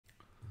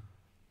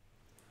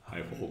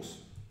Hi folks,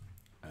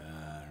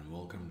 and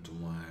welcome to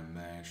my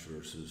match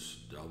versus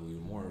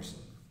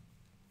wmorrison.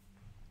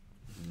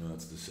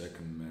 That's the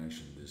second match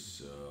in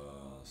this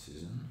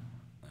season,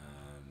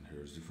 and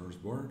here's the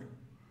first board.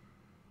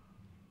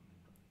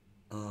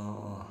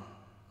 Uh,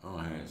 oh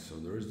hey, so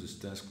there is this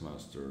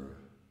Taskmaster.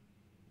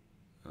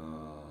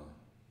 Uh,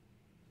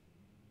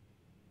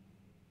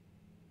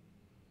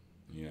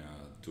 yeah,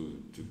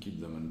 to keep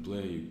them in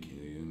play,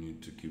 you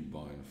need to keep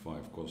buying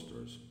five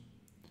coasters.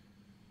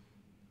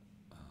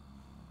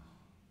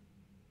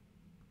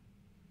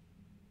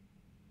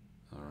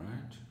 All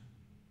right,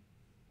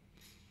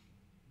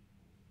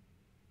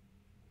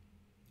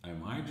 I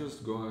might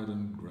just go ahead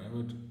and grab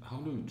it. How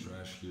do we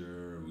trash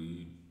here?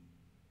 We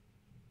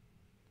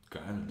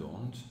kind of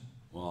don't.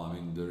 Well, I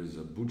mean, there is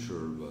a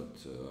butcher, but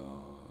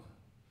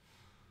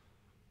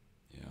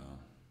yeah,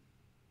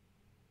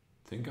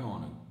 I think I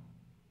want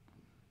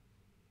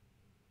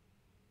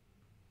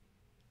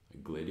a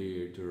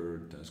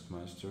gladiator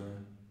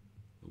taskmaster.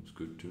 Looks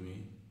good to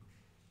me.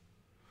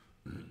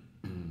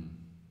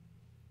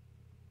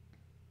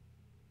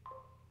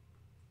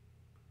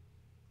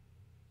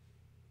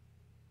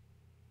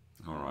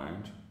 All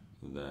right,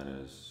 that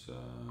is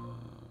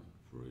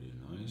pretty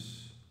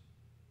nice.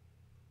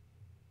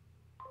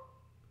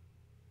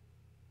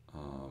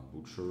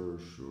 Butcher,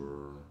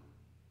 sure.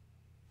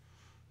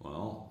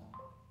 Well,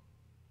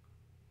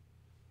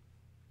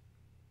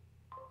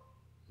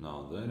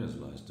 now that is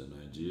less than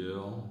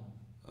ideal.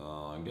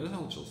 I guess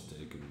I'll just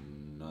take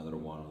another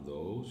one of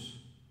those.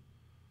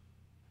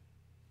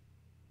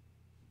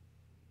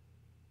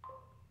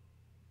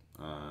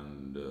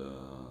 And,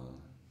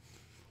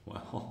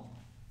 well,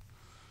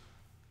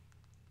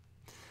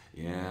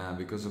 yeah,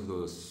 because of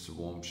those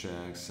swamp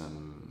shacks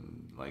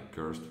and like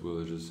cursed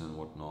villages and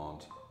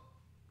whatnot,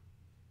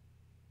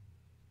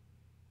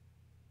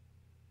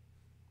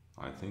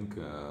 I think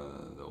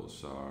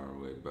those are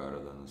way better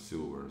than the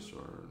silvers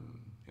or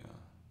yeah.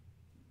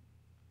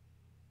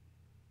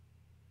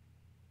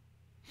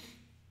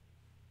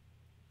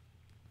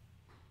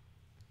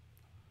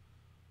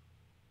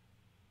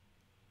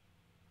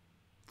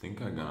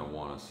 Think I'm gonna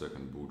want a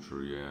second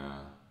butcher,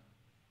 yeah.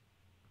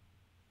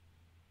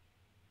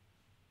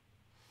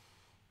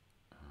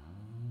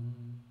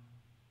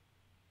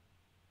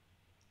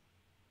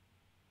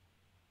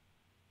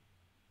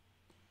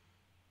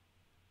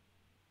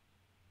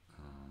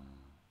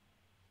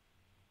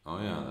 Oh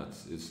yeah,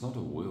 that's it's not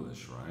a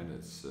village, right?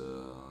 It's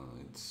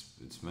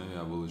maybe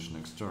a village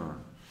next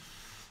turn.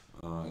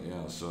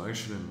 Yeah, so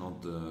actually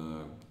not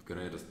the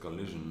greatest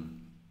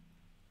collision.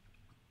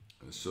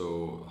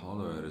 So how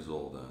do I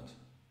resolve that?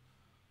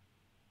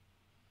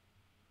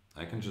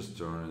 I can just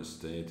turn a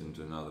state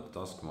into another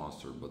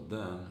taskmaster, but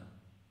then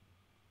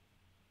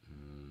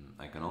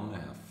I can only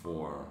have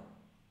four.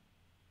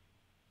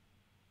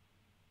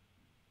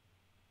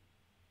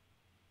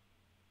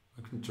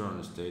 I can turn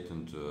a state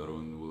into a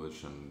ruined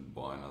village and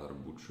buy another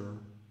butcher.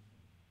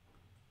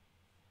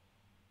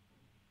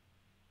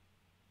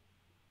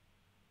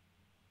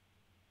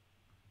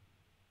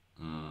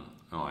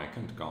 No, I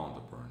can't count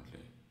apparently.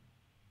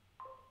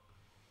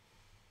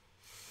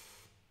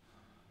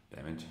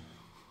 Damn it.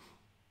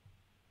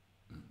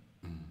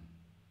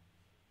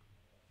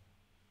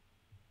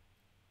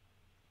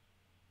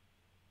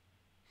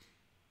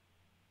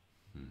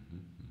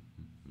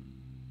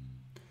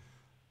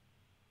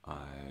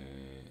 I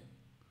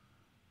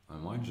I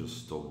might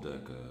just stop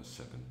deck a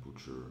second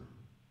butcher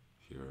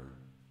here.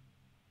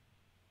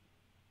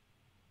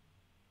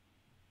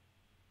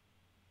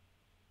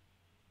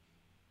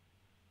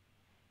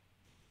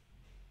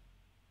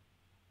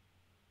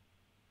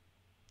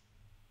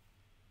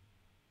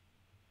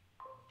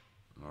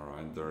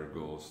 Alright, there it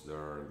goes,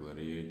 there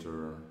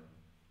gladiator.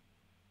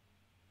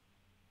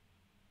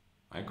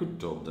 I could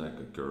top deck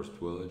a cursed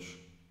village.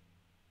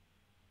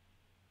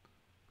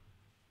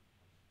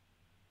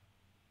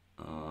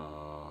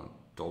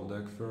 Top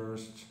deck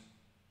first.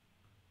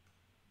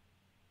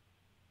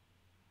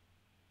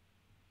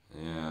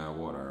 Yeah,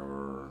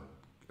 whatever.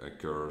 A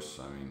curse,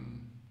 I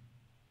mean,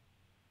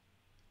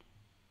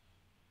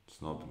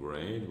 it's not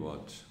great,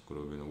 but could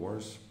have been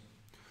worse.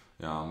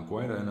 Yeah, I'm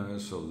quite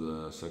envious of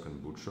the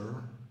second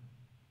butcher.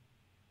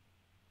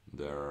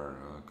 They're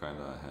kind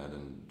of ahead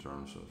in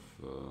terms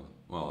of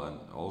well, and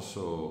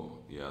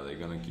also yeah, they're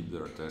gonna keep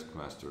their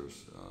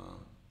taskmasters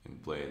in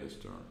play this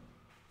turn,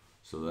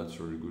 so that's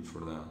really good for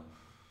them.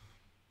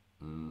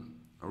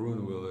 A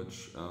ruined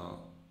village.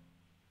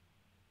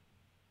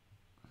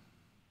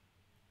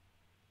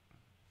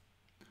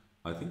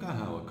 I think I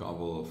have a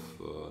couple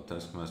of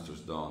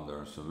taskmasters down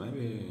there, so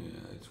maybe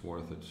it's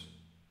worth it.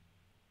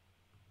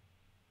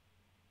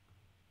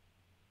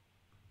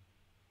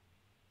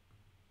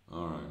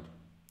 All right.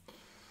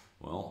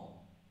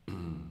 Well,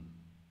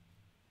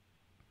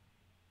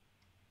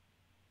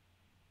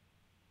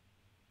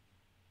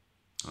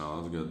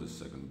 let's get the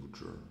second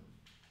butcher.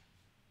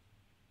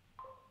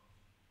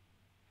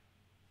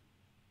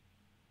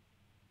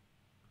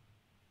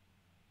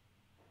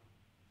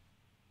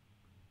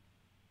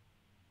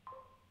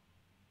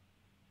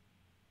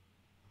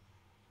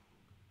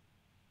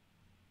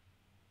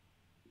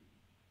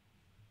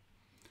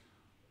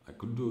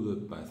 could do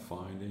that by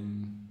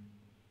fighting,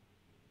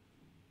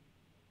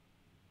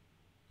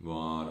 but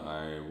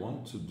I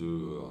want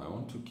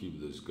to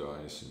keep these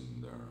guys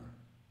in there,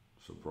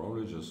 so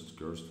probably just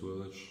Cursed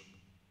Village.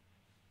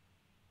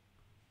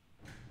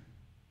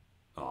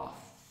 Ah,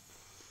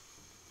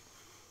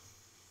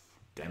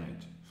 damn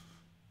it.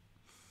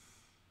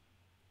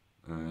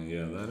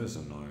 Yeah, that is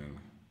annoying.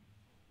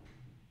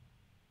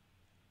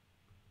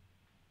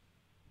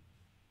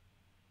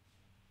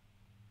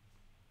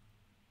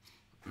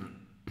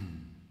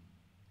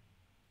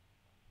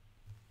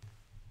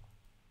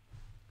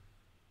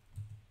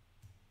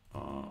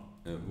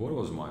 What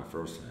was my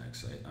first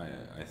hex?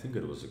 I think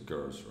it was a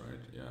curse, right?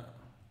 Yeah.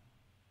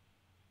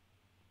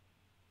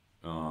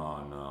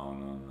 Oh, no,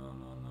 no, no,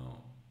 no,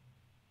 no.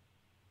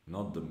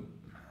 Not the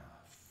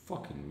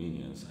fucking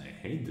minions. I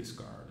hate this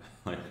card.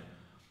 Like,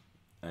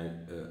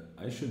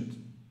 I should.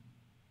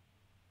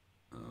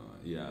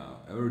 Yeah,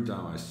 every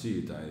time I see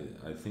it,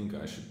 I think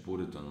I should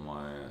put it on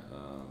my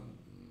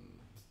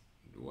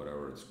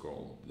whatever it's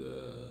called,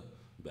 the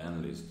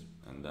ban list,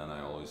 and then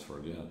I always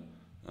forget.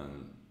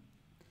 And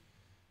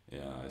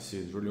yeah, I see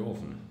it really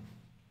often.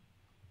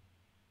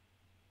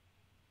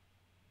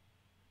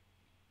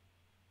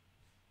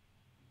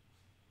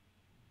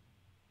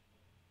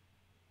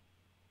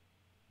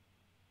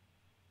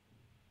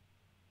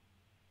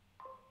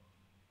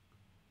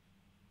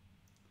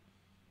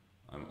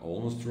 I'm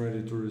almost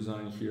ready to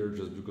resign here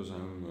just because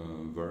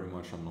I'm very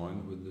much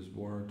annoyed with this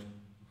board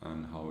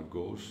and how it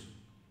goes.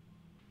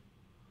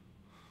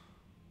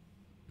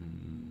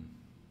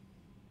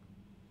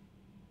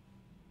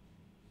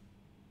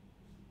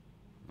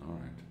 All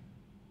right.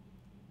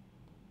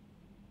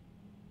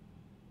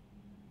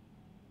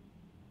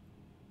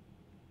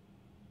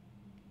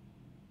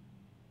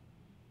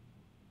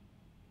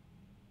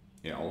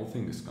 Yeah, all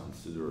things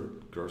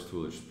considered, Cursed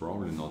Village is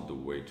probably not the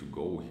way to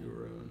go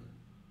here.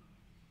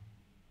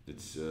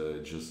 It's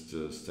just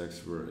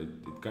stacks where it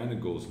kind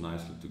of goes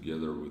nicely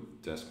together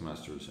with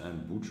Taskmasters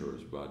and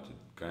Butchers, but it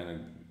kind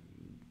of,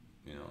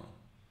 you know,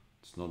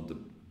 it's not the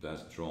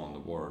best draw on the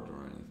board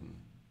or anything.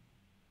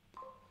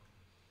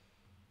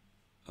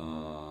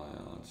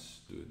 Yeah, let's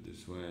do it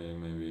this way,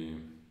 maybe.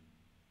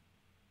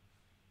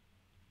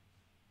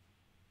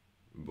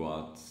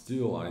 But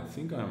still, I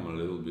think I'm a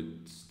little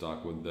bit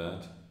stuck with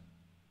that.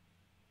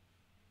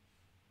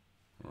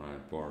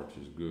 Alright, part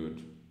is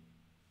good.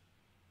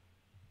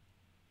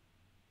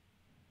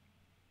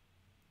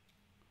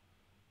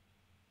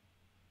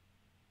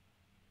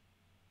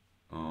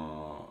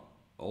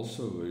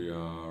 Also, we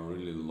are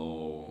really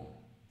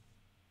low.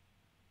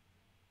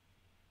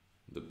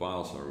 The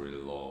piles are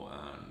really low,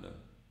 and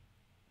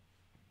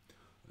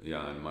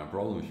yeah, and my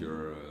problem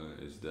here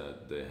is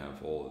that they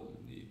have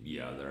all.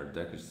 Yeah, their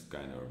deck is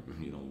kind of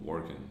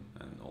working,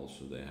 and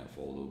also they have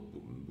all the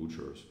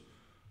butchers,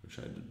 which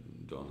I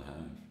don't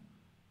have,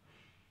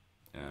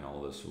 and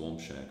all the swamp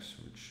shacks,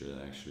 which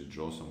actually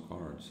draw some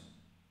cards.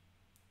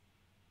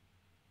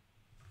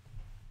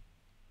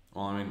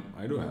 Well, I mean,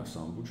 I do have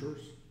some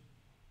butchers.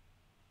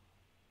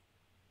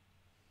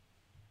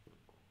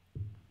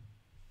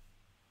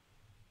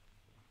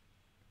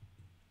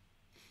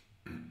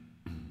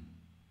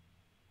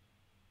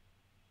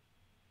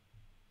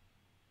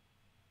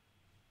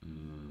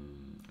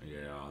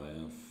 Yeah, they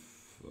have,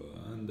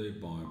 and they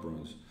buy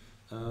bronze.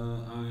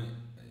 I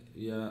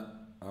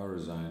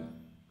resign.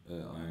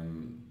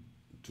 I'm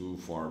too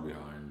far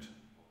behind.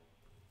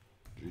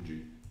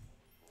 GG.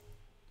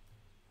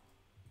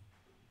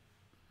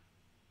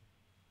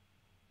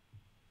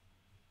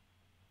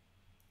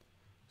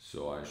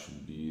 So I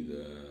should be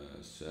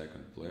the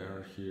second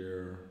player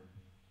here.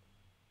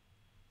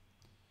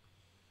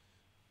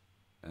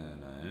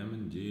 And I am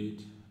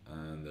indeed.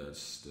 And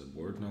that's the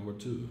board number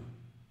 2.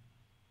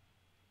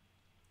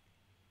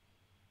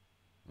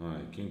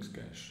 Alright, King's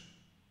Cash.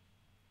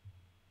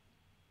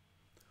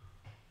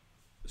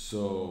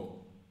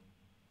 So,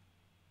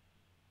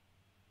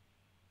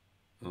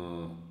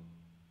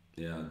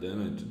 yeah,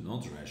 damn it,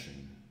 not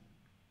rashing.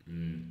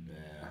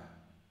 Yeah.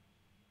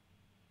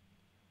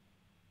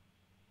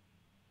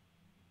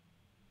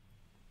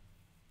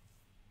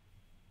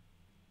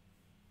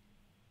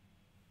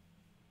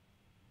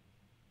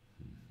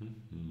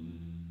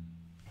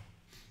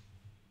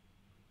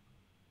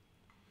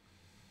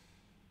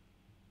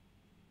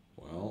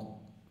 Well,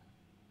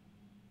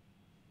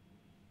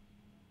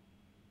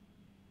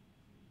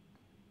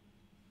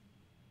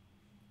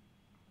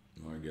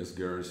 I guess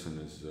Garrison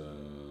is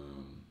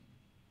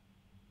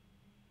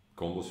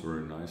combos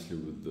very nicely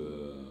with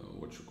the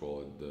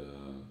the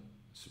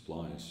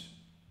supplies.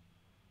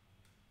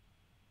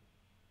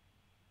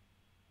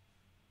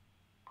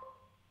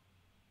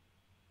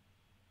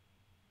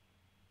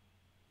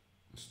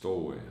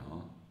 Stowaway,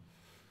 huh?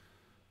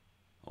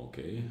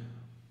 Okay.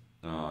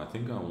 I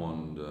think I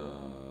want a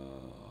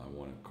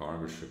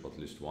cargo ship, at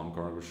least one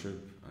cargo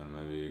ship, and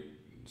maybe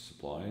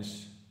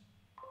supplies.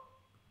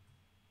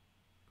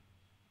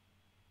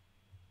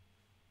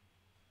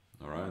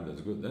 Alright,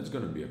 that's good. That's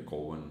gonna be a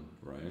Cohen,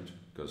 right?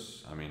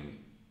 Because, I mean,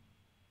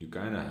 you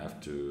kind of have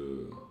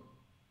to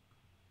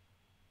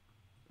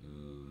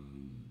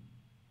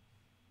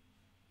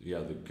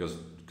Yeah, because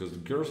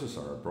the curses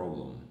are a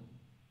problem.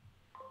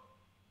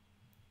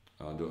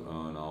 Now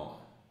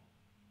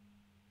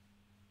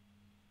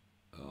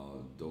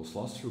those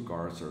last two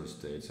cards are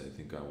states. I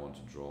think I want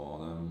to draw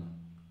them,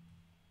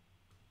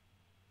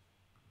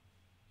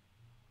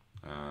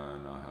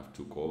 and I have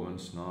two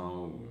covens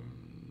now. And,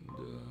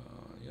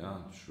 yeah,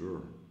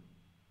 sure.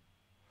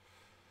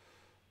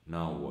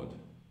 Now what?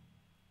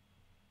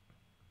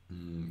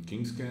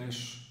 King's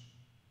Cash.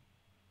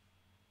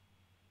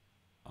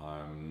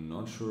 I'm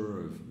not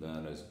sure if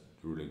that is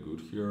really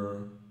good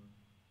here.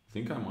 I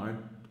think I might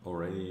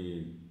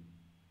already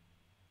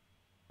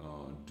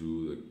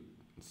do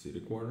the city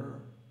quarter.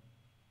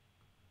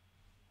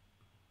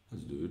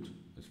 Let's do it.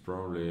 It's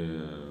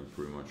probably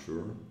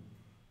premature.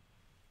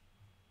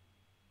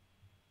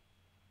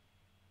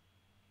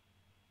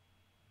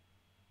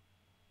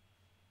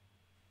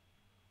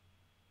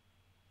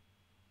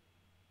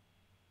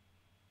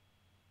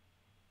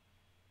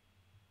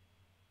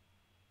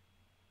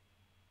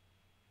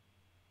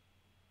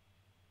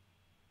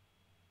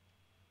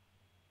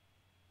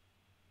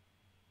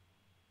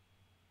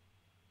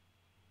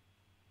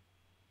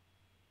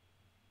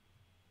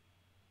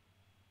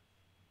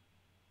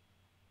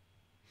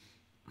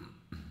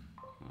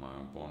 My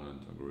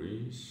opponent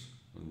agrees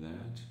on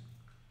that.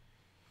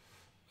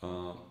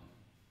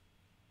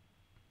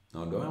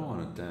 Now, do I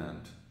want to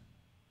tent?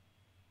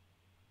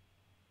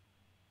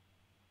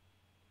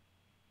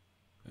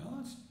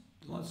 Yeah,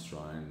 let's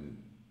try and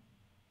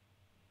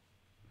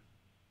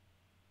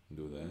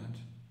do that.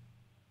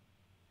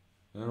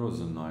 That was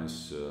a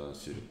nice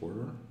city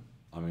quarter.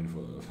 I mean,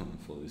 for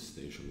for this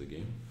stage of the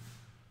game.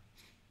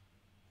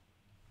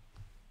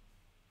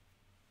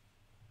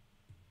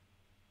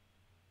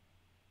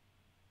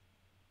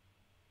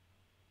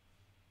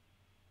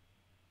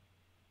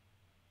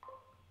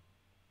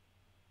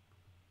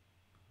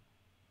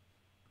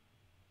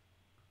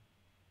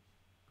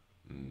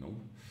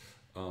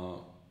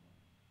 No.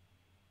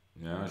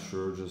 Yeah,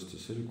 sure, just a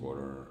city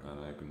quarter,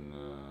 and I can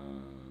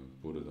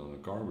put it on a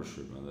cargo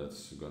ship, and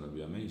that's gonna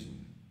be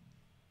amazing.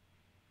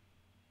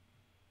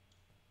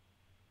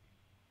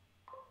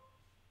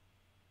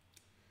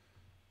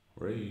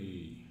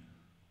 Hooray!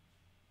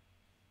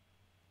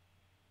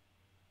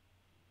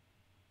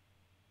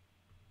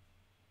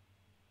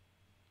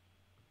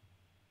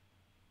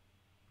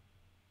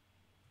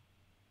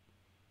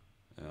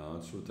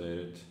 Let's rotate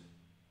it.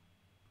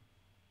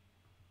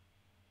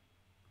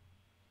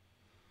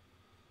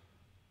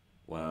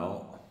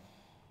 Well,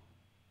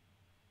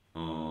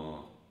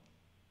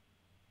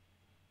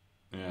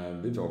 yeah, a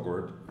bit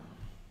awkward.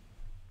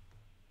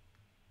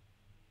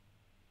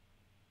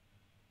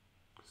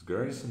 Because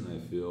Garrison, I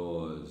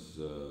feel, is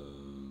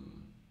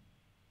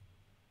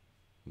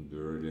be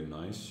really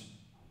nice.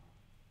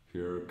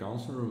 Here,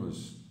 Council Room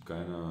is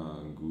kind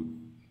of good.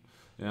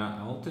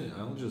 Yeah,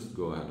 I'll just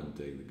go ahead and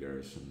take the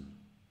Garrison.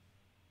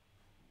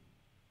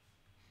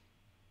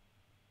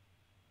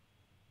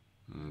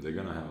 They're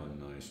gonna have a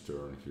nice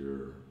turn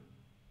here.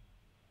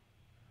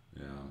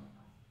 Yeah.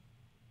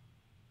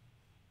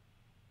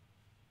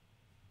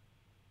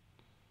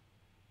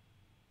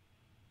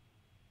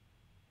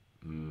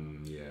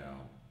 Yeah,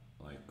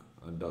 like,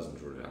 it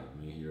doesn't really help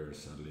me here,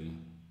 sadly.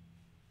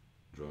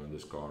 Drawing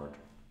this card.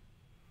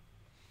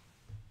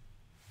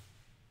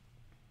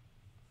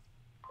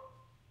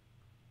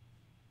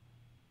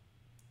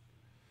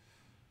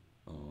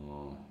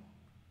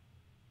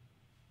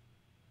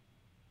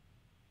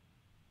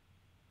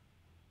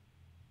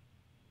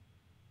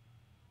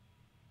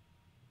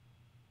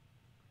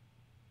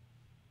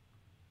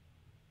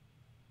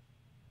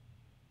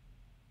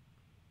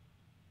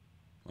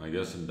 I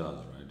guess it does,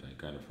 right? I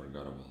kind of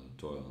forgot about the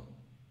toil.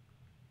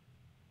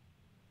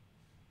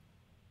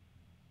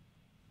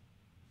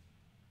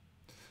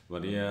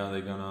 But yeah,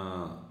 they're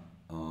gonna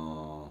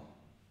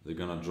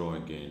draw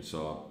again.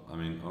 So I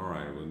mean, all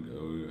right,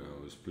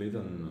 we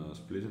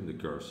splitting the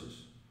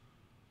curses.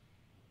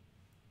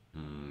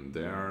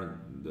 They are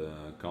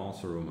the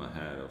council room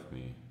ahead of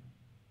me.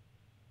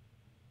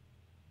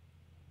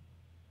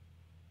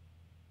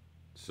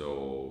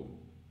 So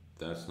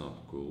that's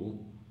not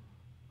cool.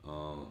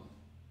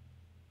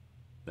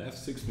 They have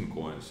 16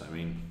 coins. I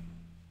mean,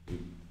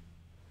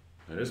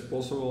 it is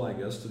possible, I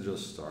guess, to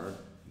just start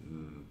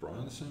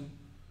bronzing.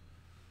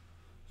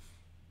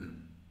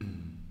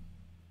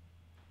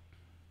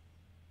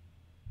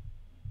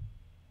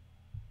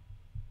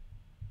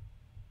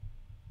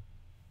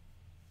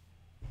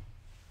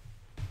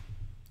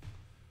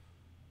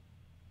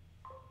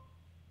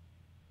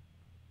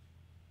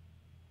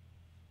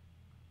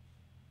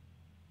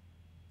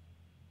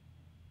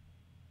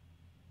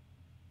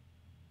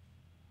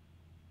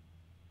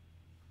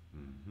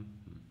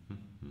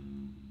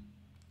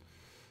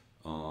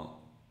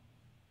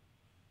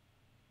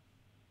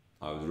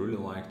 I would really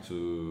like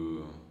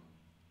to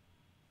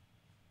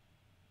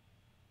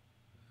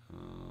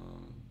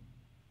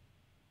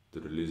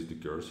release the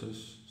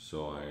curses.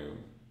 So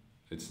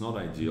it's not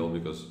ideal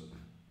because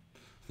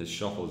the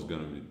shuffle is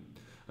gonna be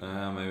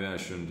Maybe I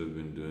shouldn't have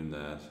been doing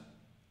that.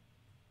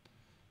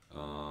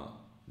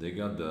 They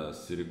got the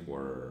city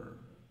quarter.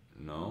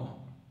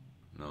 No?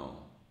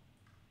 No.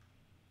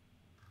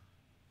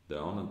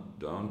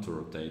 Down to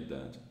rotate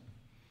that.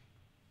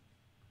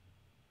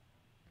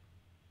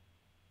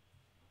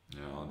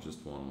 Yeah, I'll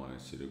just want my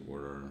city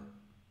quarter.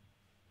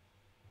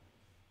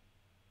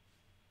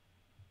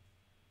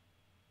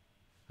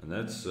 And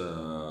that's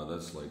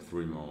like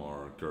 3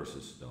 more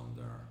curses down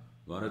there.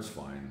 But it's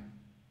fine.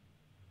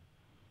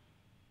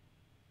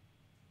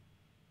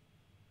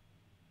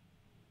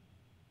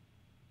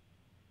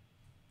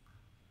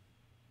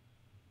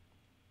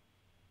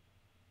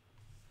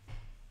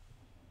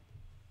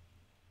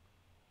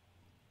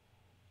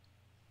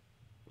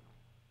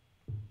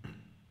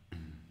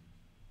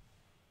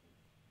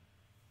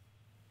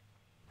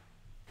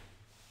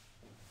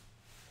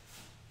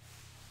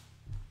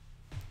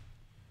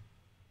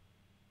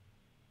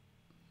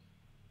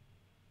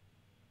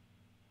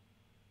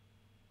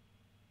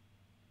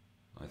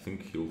 I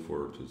think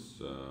Hilford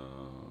is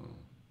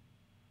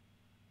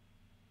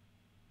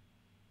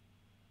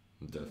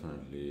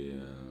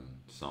definitely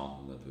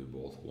something that we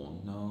both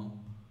want now.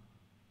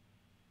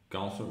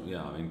 Council,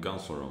 yeah, I mean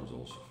Council Room's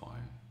also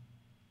fine.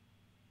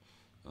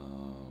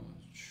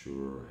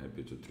 Sure,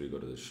 happy to trigger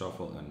the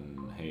shuffle,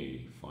 and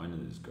hey,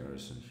 finding this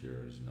garrison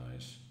here is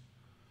nice.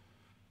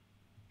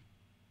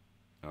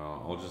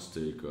 I'll just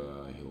take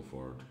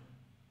Hilford.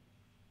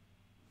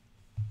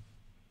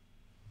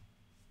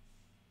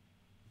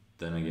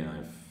 Then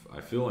again, I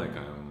feel like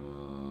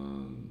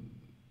I'm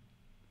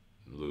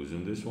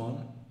losing this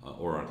one,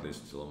 or at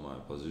least my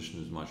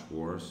position is much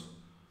worse.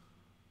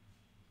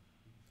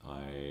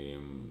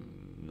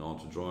 I'm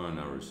not drawing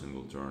every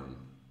single turn.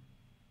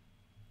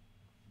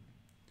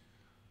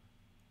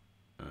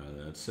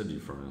 That's a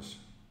difference.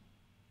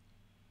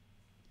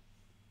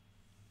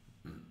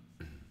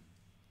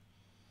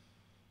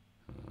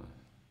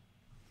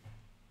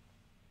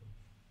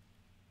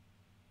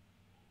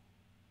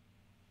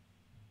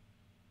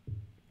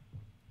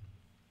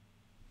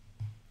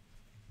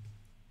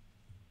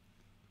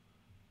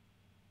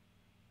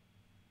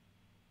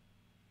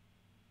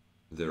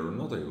 They were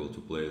not able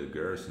to play the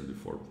garrison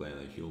before playing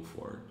a hill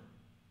fort.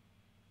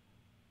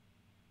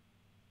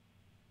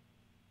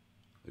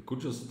 They could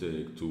just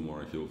take 2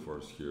 more hill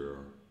forts here.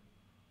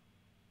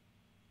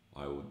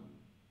 I would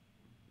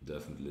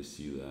definitely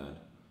see that.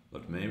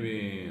 But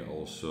maybe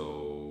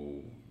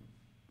also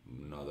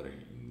another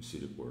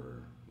city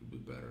quarter would be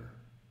better.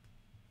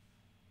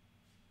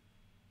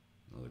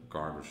 Another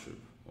cargo ship,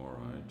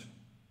 alright.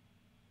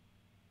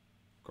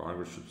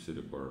 Cargo ship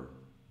city quarter.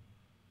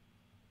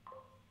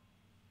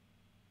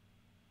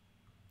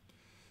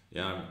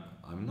 Yeah,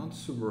 I'm not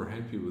super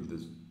happy with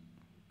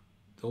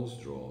those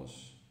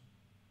draws,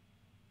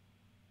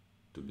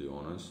 to be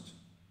honest.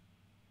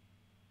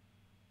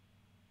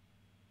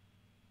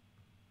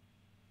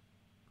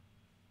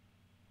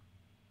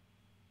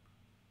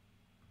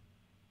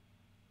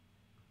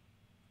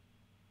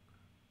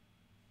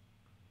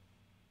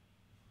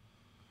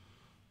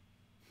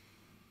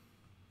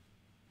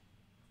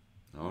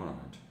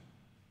 Alright.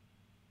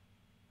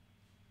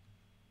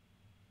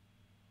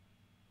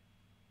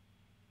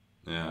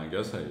 Yeah, I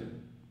guess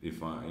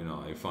if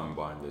I'm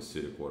buying this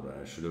city quarter,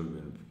 I should have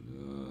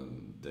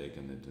been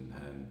taking it in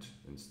hand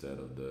instead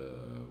of the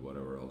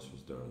whatever else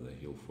was there, the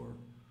hill fort.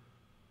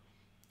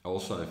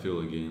 Also, I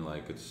feel again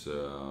like it's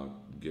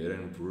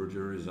getting pretty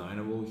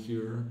resignable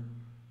here.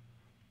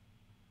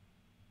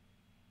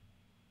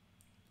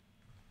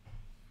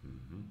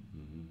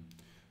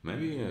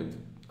 Maybe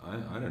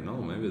I don't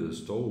know. Maybe the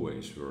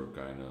stowaways were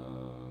kind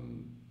of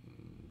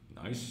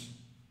nice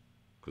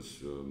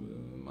because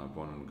my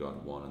opponent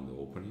got 1 in the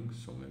opening,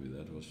 so maybe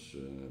that was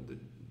the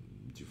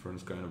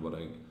difference kind of. But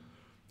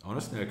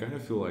honestly, I kind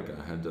of feel like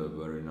I had a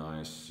very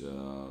nice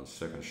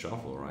second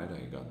shuffle, right?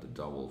 I got the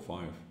double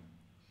 5.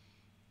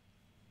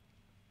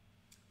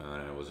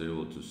 And I was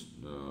able to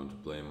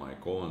play my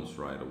columns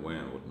right away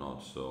and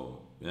whatnot.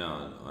 So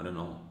yeah, I don't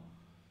know.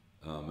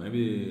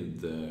 Maybe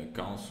the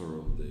council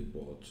room they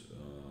bought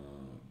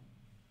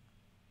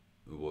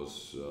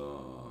was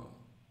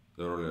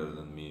earlier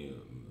than me.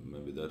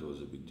 Maybe that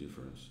was a big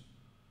difference.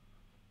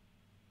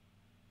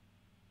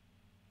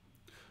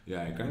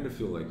 Yeah, I kind of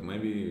feel like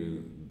maybe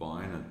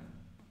buying a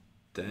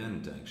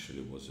tent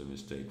actually was a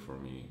mistake for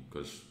me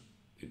because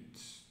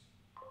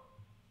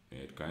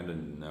it kind of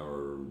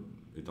never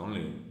it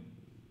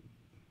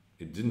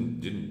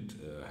didn't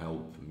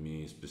help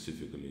me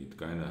specifically. It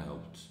kind of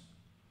helped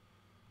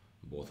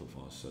both of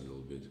us a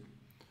little bit.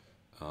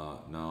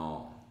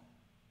 Now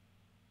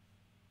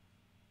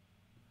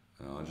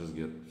I'll just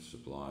get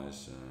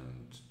supplies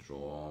and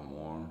draw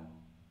more.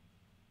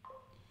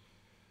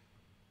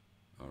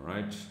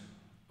 Alright.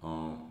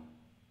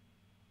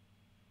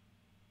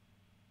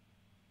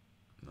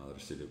 Another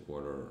city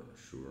quarter,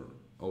 sure.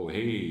 Oh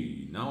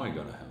hey, now I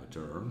gotta have a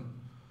turn.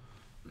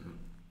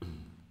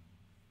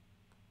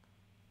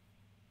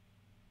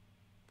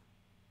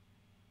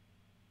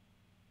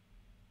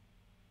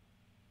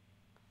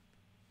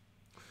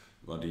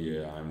 But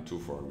yeah, I'm too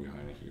far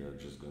behind here.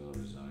 Just gonna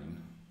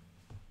resign.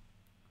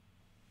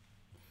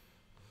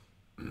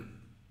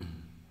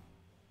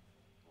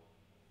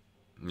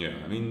 Yeah,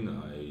 I mean,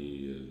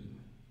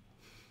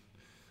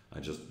 I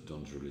just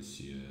don't really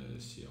see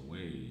a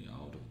way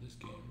out of this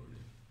game,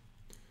 really.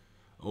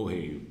 Oh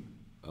hey,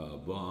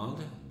 but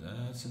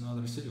that's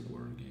another City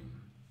Quarter game.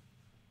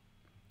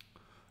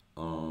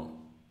 Uh,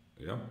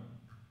 yeah,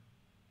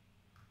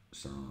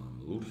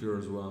 some loot here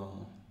as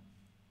well.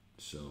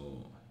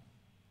 So,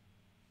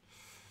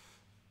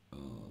 uh,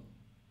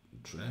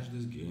 trash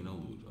this game, no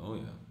loot. Oh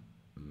yeah.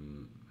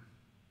 Mm.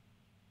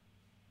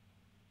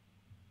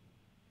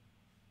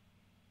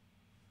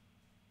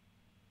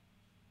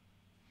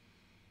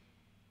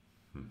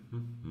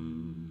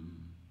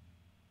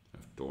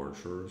 Have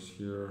tortures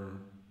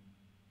here.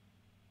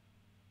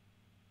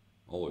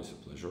 Always a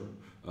pleasure.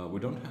 We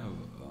don't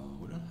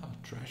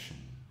have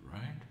trashing,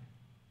 right?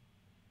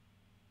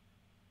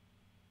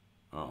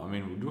 I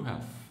mean, we do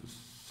have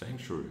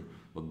sanctuary,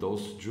 but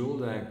those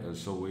jeweled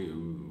eggs. So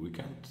we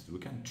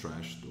can't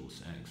trash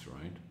those eggs,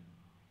 right?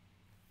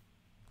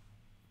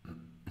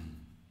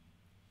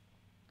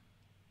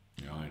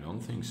 Yeah, I don't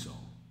think so.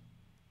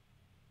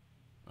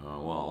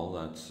 Well,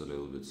 that's a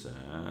little bit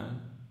sad.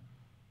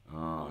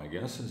 I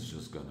guess it's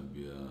just gonna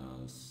be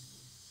a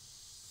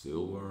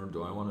silver.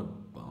 Do I want a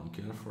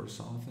bunker for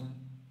something?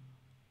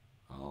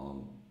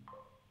 Um,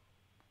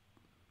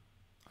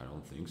 I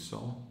don't think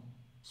so.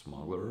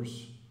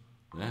 Smugglers.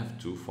 They have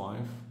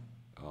 2-5.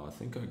 I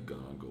think I'm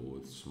gonna go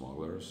with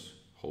smugglers,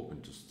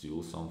 hoping to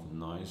steal something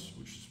nice,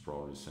 which is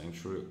probably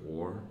sanctuary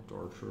or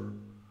torture.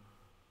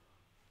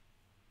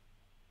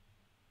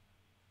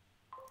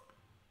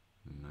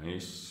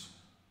 Nice.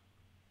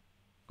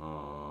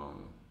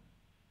 Um,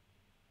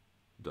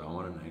 do I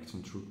want an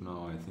acting troop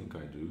now? I think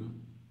I do.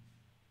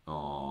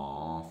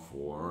 Aw,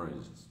 4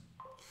 is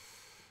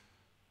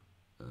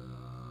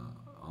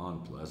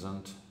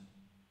unpleasant.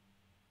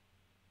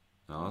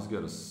 Now let's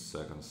get a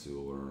second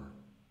silver.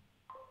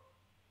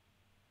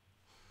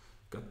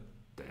 God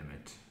damn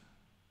it.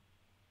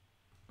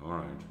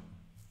 Alright.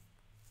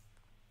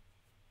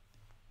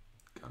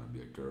 Gonna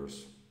be a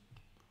curse.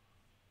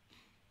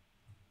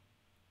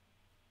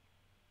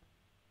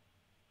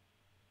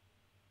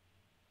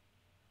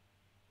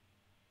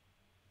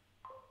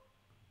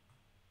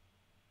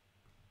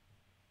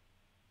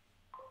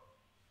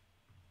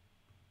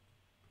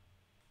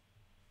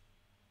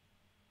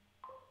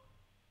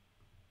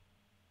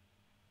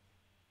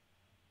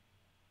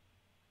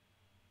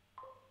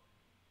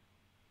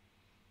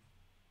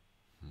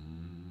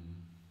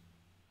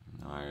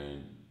 I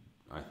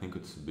I think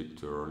it's a bit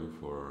too early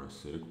for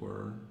City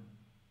Quarter.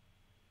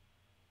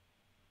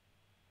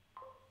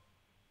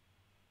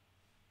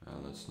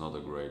 That's not a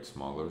great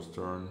smuggler's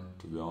turn,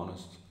 to be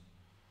honest.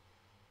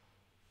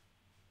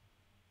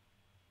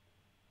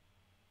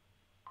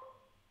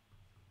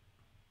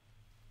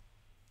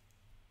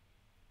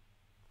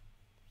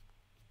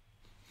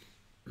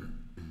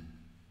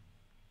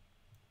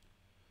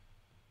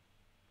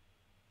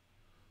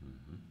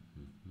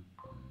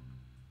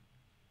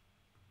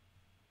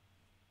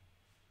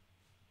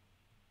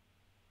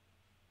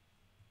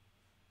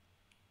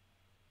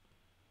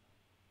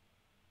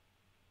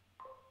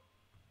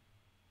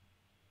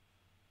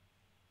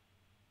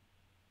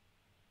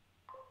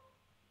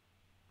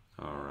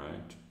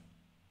 Alright.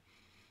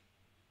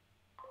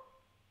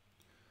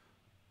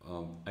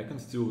 I can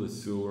steal the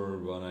silver,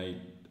 but I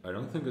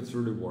don't think it's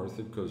really worth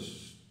it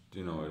because,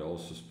 it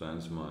also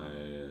spends my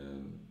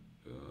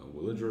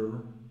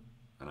villager,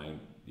 and I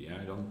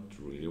don't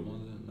really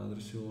want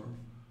another silver.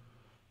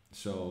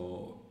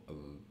 So,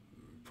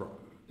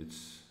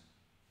 it's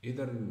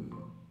either.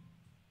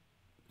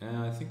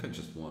 I think I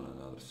just want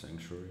another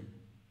sanctuary,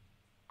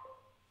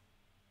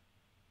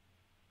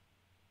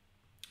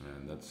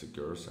 and that's a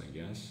curse, I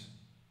guess.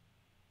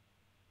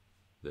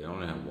 They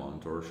only have one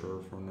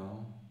torture for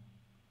now.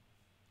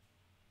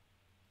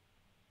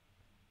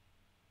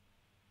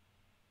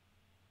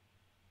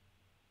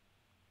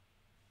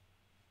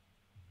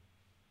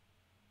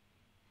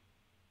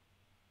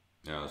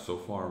 Yeah, so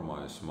far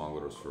my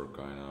smugglers were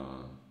kind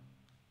of.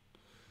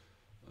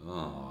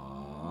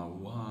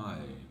 Why?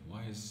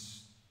 Why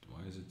is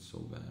it so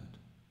bad?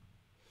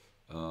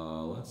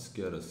 Let's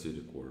get a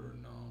city quarter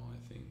now, I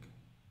think.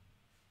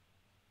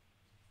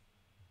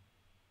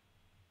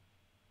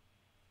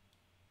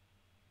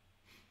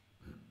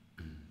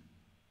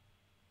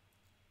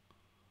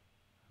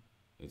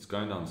 It's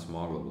kind of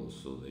unsmugglable,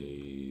 so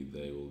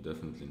they will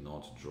definitely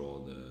not draw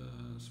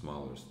the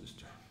smugglers this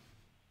turn.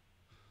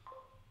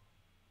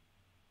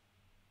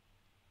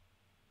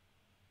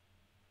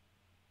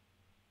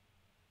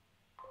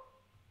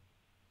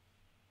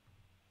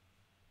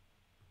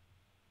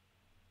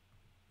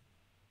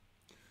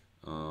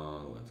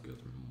 Let's get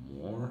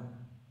more.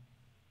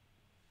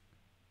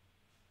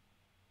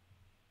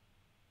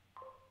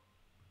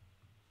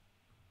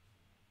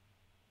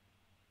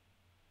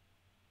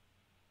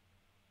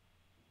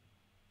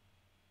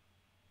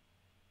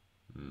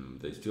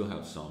 They still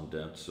have some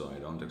depth, so I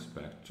don't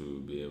expect to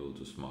be able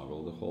to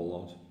smuggle the whole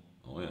lot.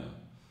 Oh yeah.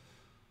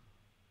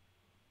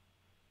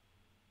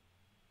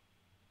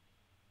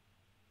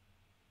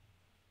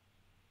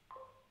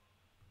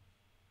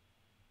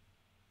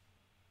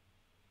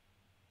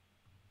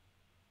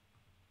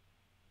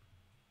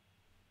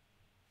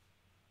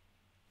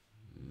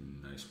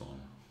 Nice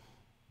one.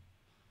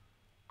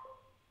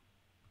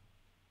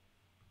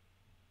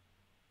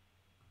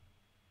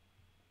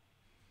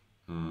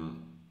 Mm,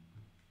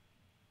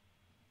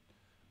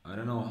 I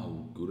don't know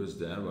how good is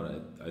that,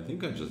 but I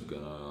think I'm just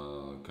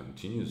gonna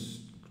continue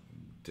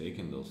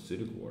taking those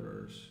city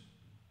quarters.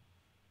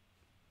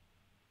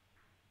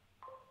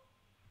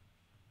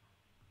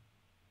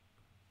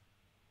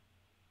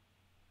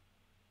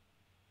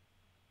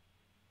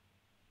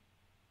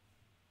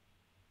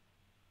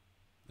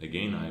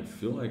 Again, I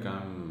feel like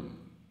I'm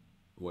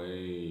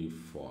way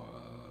far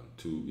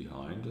too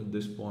behind at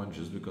this point,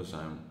 just because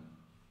I'm.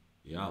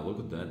 Yeah, look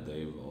at that.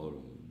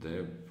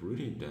 They're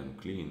pretty damn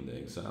clean. They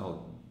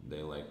exiled.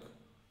 They like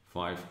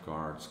 5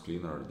 cards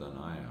cleaner than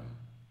I am.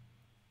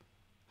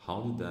 How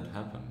did that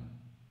happen?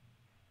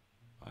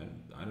 I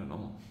I don't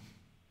know.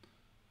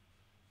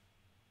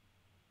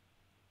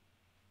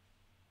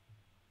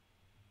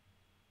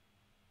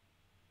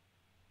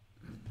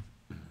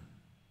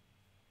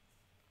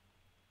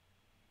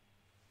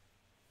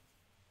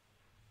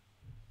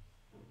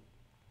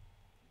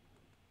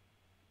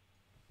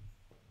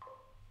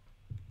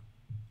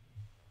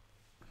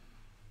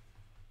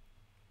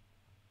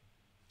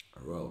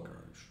 Royal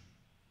courage.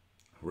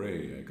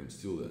 Hooray! I can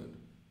steal that.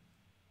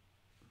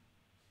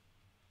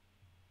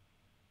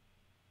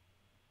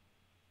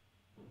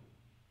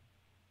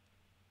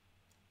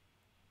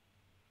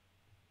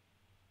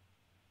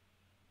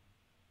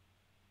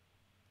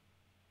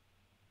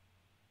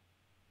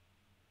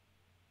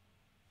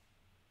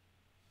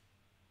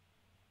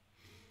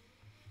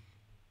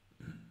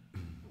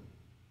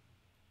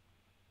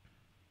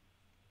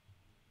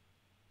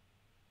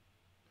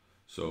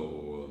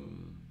 So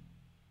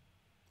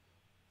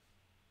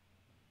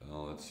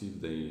let's see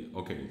if they.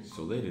 Okay,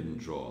 so they didn't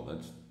draw.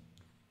 That's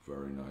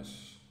very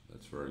nice.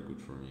 That's very good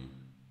for me.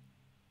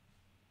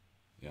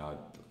 Yeah,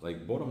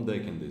 like bottom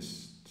deck and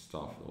this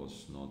stuff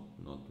was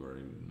not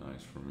very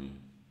nice for me.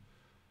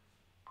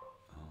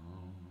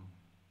 Um,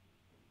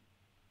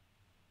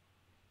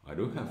 I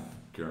do have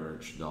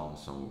courage down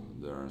some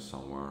there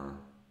somewhere,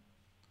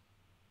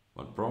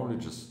 but probably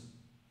just.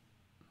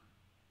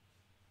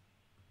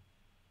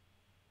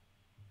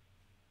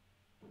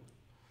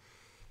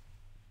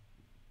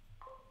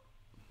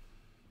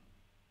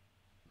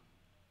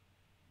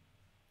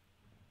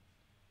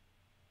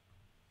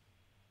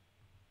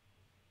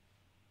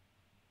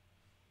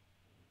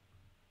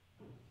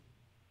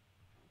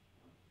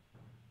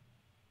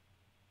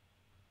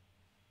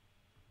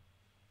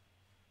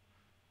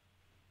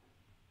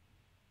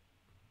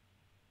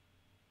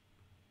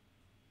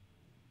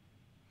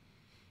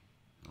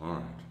 All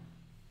right.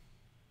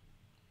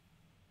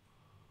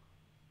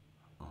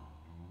 Uh,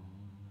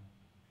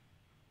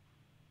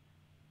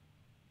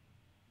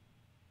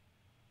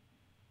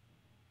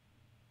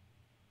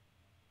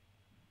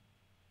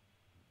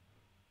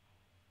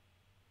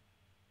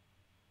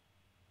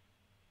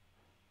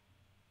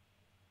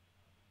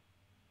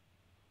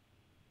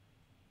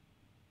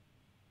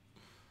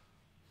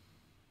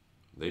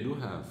 they do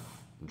have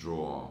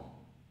draw.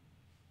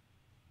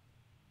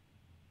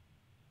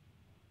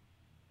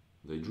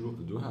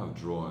 Do have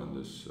draw in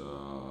this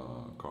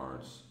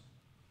cards.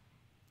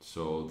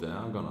 So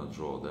they're gonna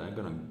draw. They're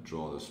gonna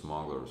draw the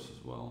smugglers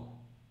as well.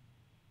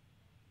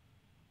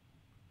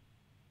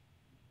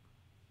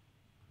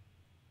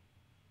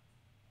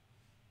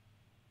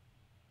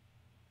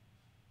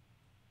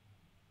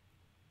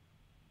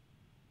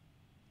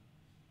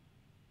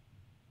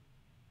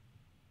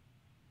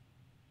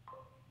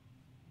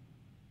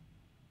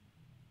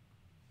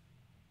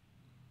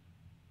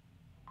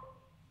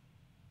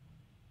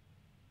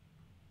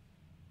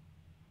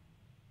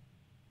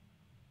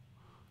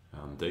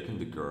 I'm taking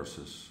the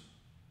curses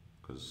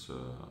because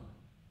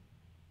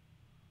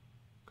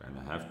kind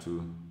of have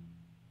to.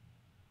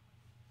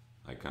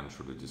 I can't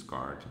really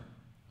discard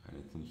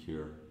anything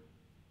here,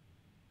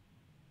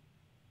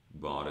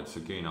 but it's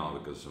okay now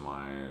because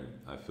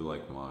I feel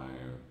like my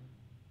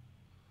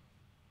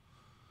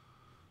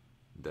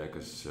deck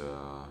is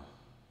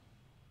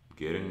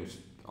getting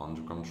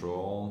under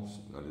control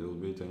a little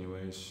bit,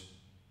 anyways.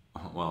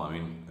 Well, I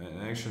mean,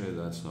 actually,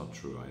 that's not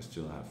true. I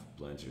still have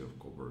plenty of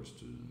coppers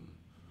to,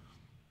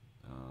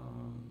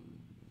 um,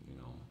 you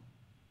know.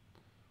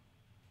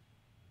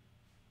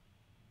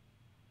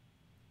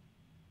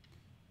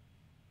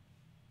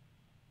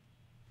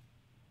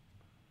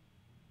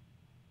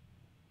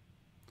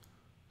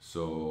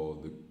 So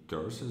the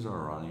curses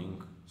are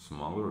running,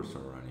 smugglers are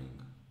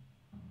running,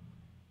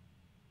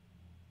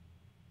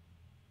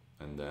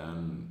 and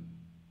then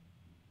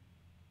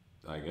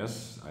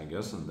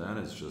and then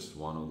it's just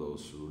one of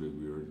those really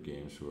weird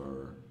games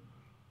where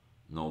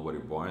nobody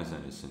buys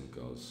anything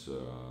because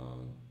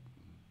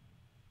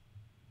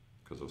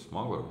of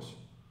smugglers,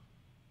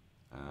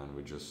 and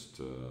we just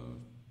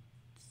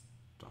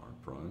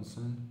start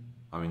provincing.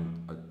 I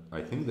mean,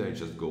 I think they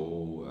just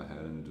go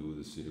ahead and do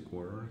the city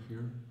quarter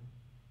here.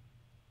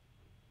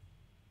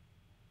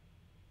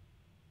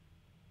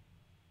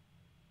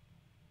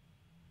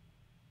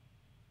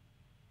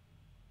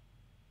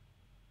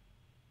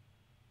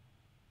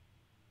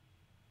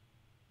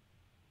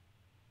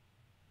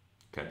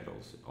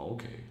 Capitals.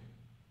 Okay.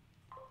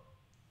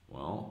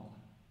 Well.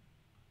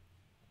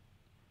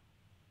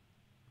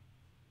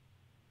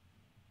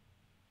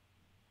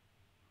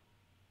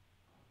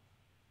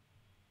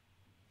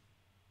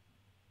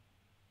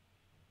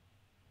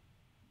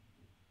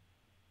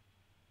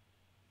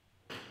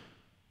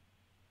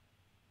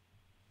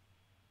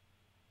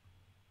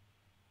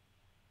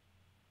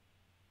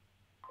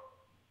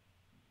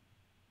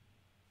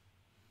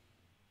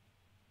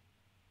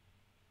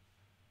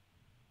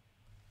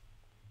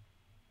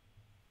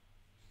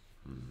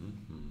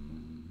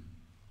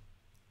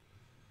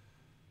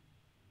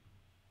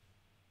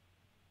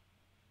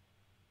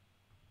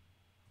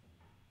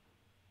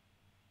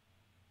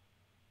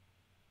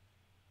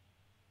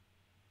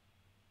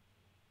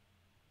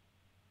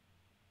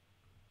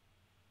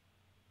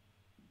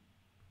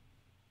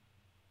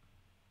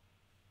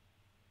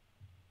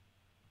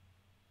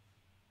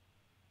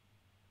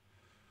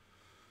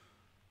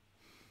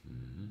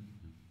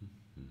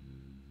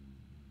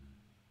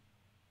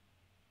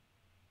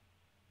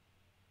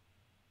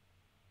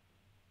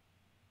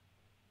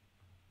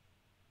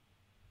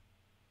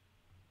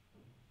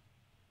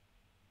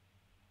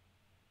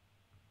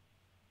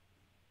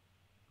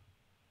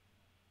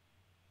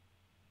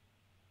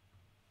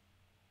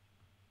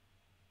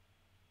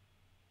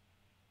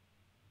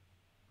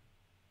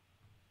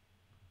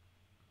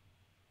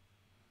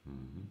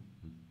 Mm-hmm.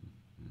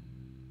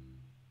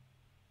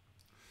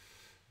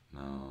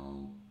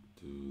 Now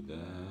do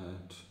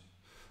that.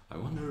 I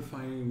wonder if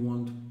I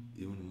want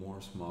even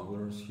more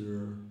smugglers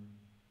here.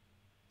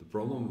 The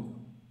problem,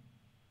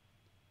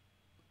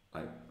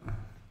 I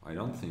I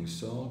don't think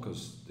so,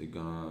 because they're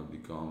gonna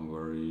become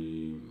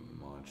very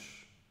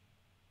much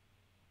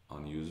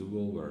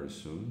unusable very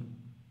soon.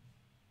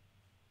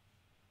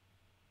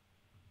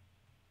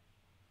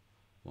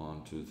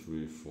 1, 2,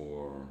 3,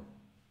 4.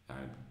 I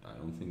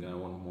don't think I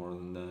want more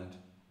than that.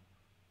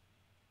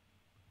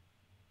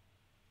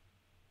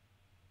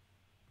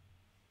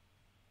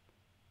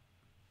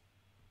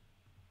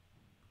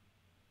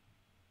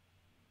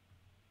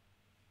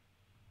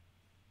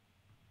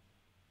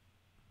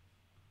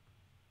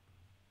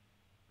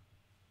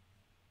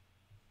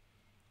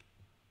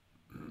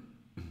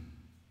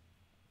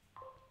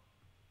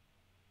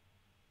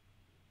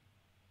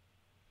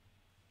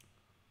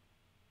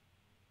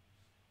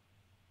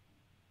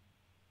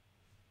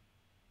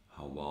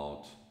 How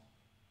about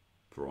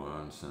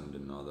France and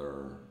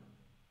another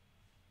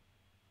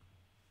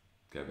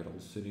capital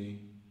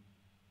city?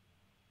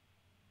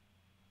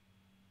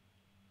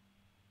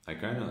 I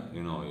kind of,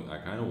 I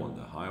kind of want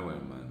the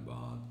highwayman,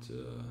 but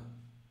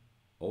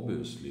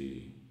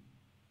obviously,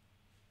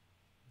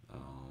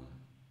 um,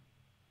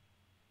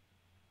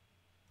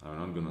 I'm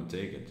not gonna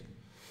take it.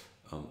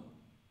 Um,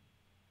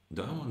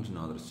 do I want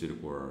another city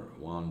where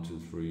 1, 2,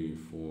 3,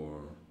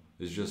 4?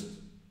 It's just, it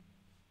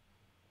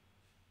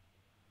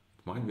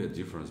might be a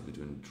difference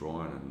between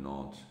drawing and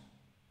not.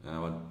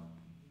 But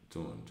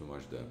too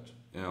much debt.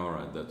 Yeah, all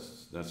right,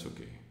 that's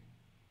okay.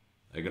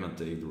 I'm gonna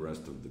take the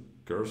rest of the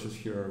curses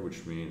here,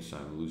 which means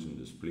I'm losing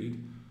the split,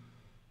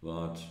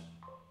 but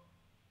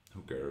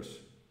who cares?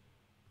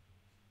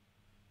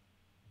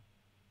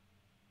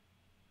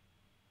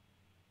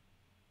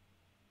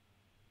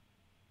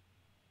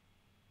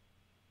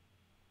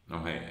 Oh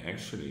hey,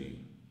 actually,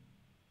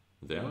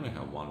 they only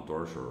have one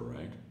torturer,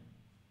 right?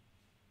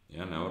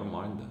 Yeah, never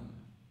mind then.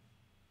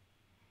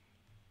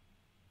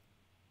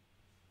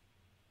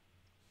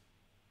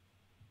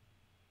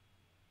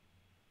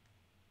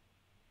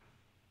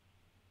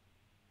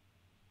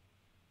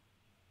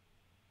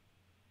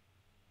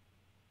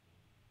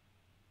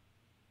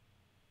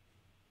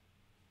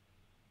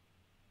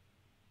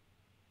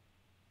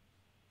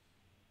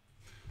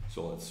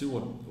 So let's see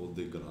what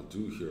they're gonna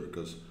do here,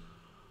 because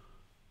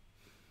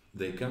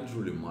they can't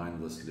really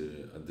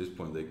mindlessly, at this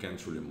point, they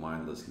can't really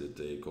mindlessly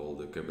take all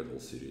the capital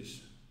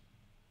cities.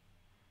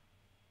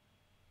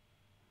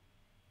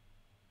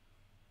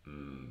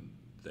 Mm,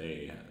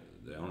 they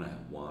they only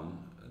have one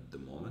at the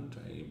moment,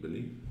 I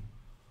believe,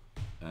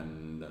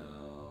 and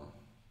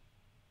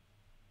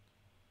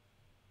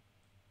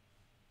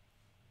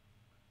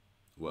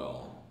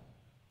well,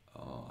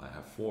 I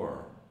have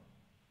four,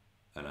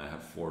 and I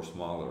have four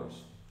smugglers.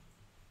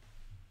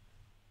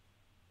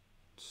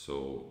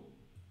 So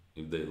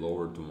if they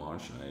lower too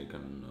much, I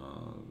can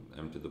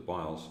empty the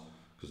piles,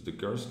 because the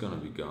curse is gonna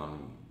be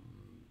gone.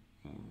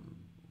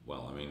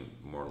 Well, I mean,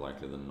 more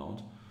likely than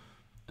not.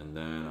 And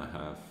then I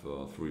have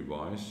 3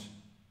 buys.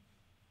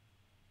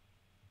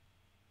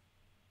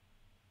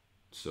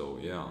 So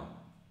yeah.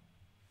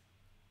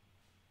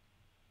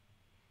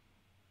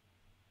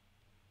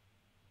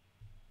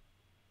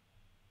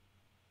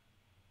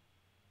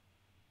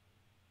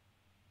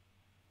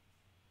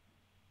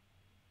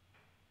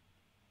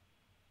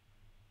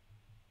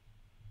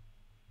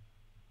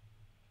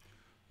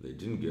 they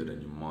didn't get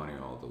any money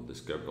out of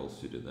this capital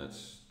city.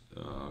 That's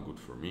good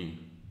for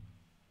me.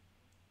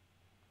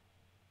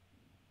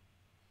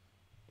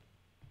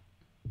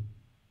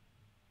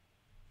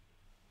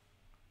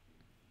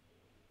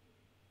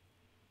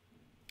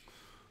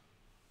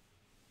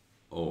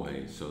 Oh,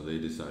 hey, so they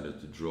decided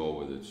to draw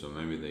with it, so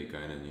maybe they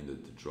kind of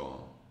needed to draw.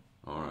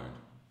 Alright.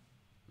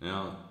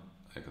 Yeah,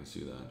 I can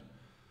see that.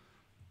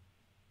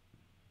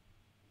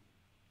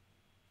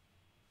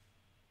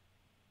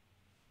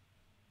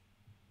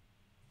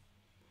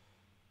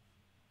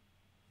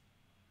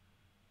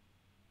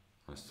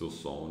 I still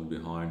saw one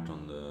behind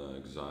on the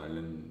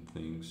exiling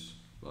things,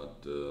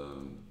 but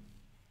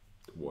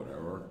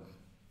whatever.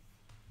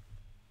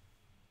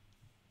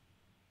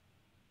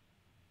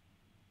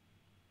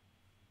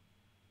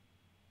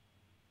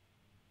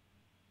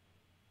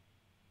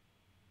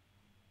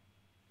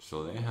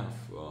 So they have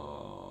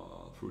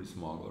 3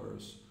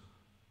 smugglers,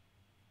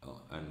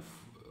 and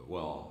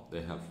well,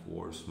 they have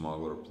 4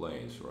 smuggler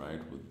plays,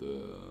 right, with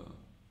the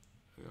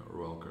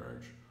royal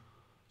carriage.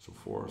 So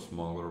 4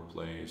 smuggler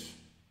plays.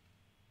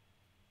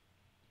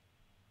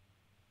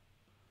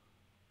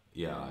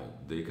 Yeah,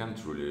 they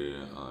can't really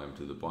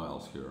empty the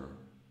piles here,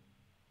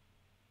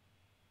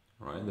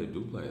 right? They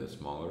do play the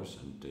smugglers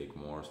and take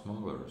more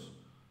smugglers.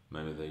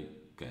 Maybe they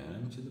can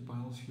empty the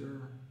piles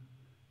here.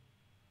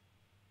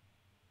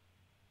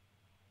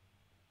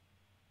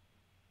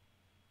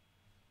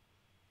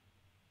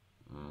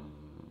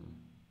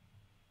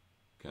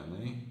 Can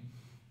they?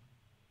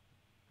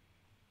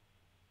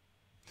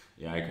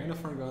 Yeah, I kind of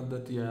forgot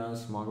that, yeah,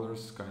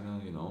 smugglers kind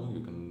of, you know,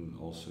 you can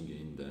also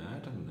gain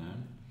that and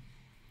then.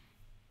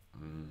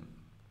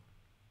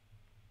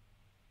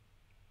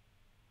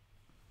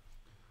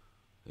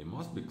 They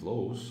must be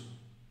close.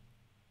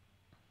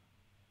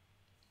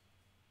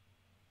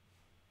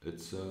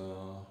 It's,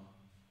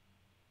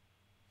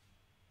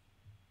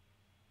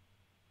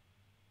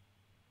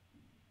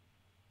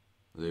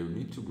 they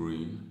need to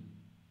green.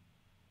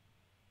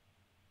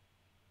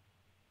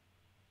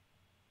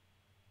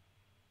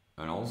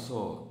 And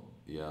also,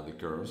 yeah, the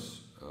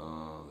curse,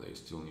 they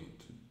still need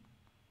to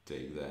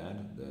take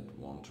that. That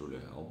won't really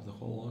help the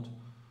whole lot.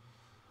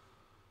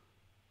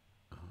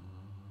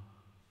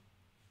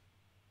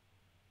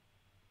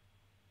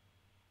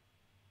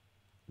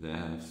 They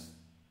have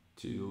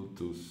still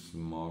 2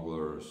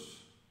 smugglers.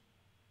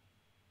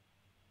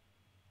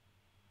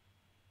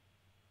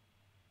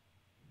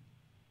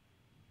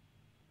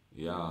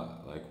 Yeah,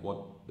 like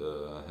what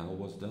the hell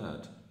was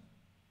that?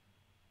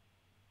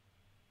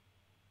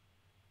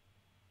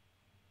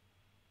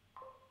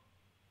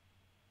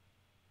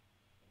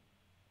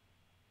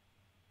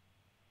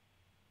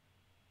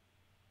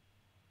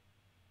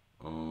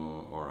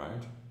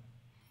 Alright.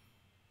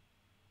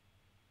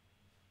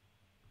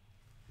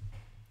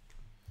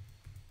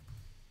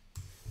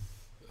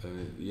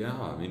 Yeah,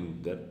 I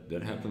mean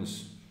that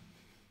happens.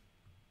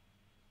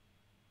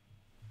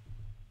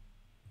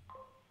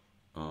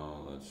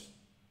 Let's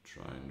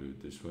try and do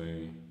it this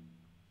way.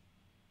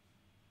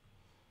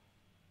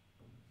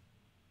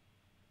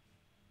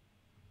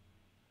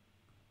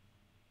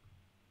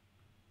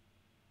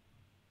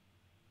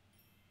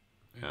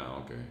 Yeah,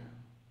 okay.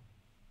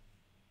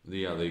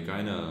 Yeah, they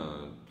kind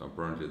of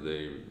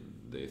apparently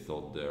they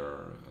thought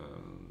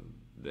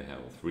they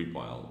have a 3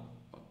 pile,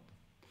 but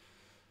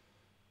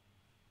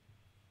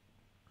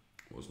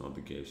was not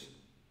the case.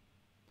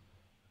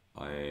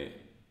 I'm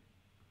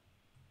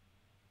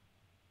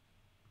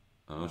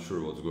not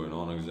sure what's going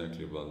on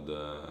exactly, but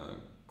the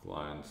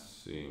client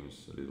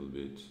seems a little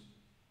bit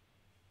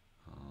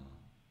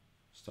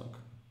stuck.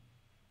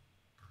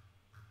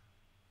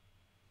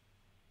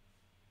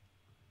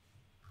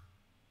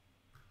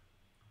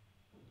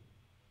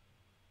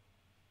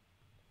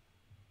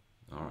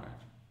 Alright.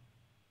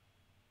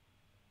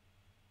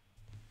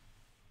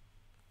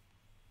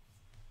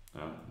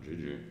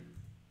 GG.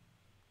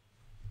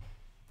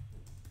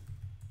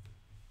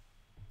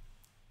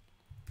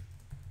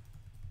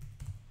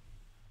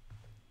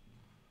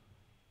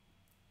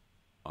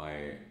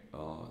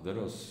 That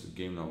was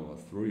game number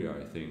 3,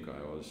 I think.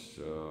 I was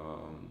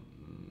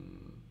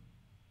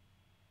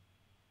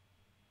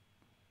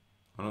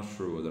I'm not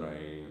sure whether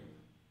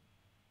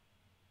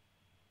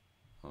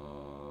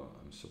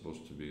I'm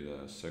supposed to be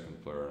the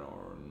second player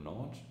or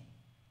not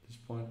at this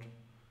point.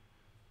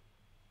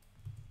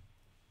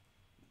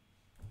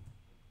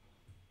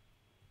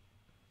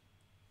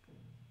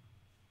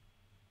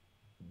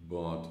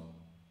 But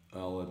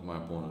I'll let my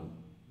opponent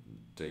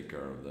take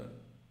care of that.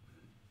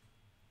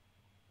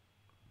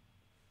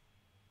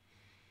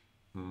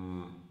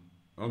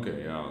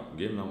 Okay, yeah,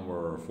 game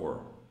number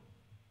 4.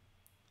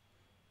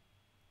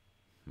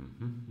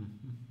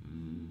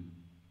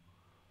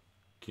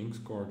 King's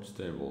Court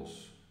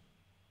Stables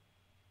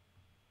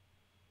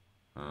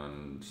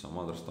and some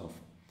other stuff.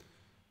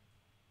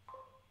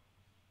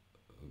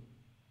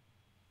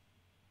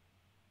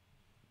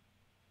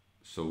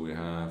 So we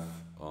have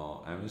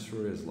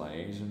emissary as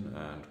liaison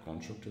and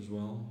contract as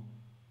well.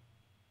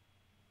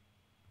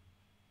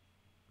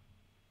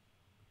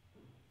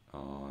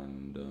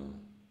 And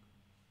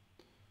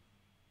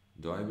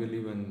Do I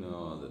believe in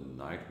the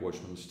Night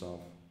Watchman stuff?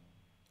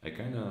 I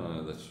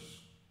kinda, that's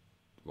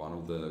one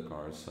of the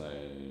cards I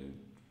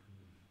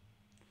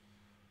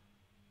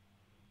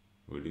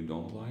really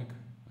don't like,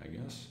 I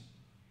guess.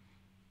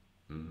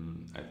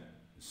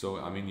 So,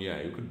 I mean,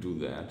 yeah, you could do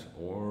that,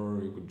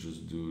 or you could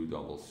just do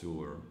double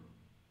silver.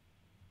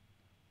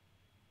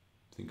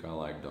 I think I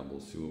like double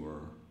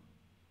silver.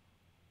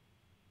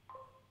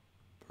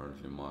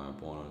 Apparently, my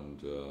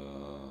opponent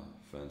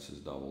fancies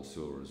double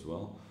silver as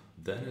well.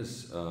 That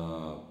is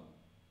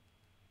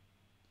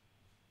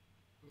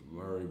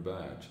very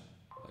bad,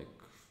 like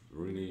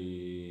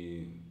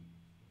really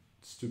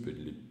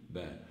stupidly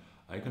bad.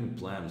 I can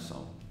plan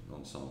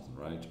on something,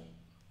 right?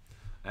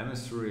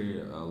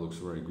 MS3 looks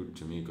very good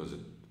to me because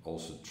it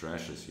also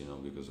trashes,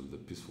 because of the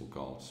peaceful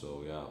cult.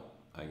 So yeah,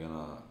 I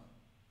gonna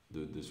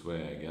do it this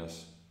way, I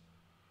guess.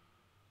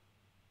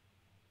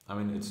 I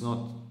mean, it's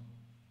not.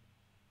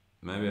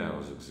 Maybe I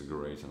was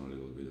exaggerating a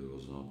little bit. It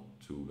was not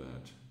too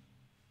bad.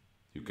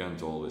 You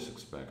can't always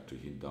expect to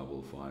hit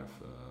double five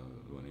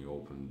when you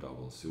open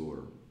double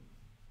silver.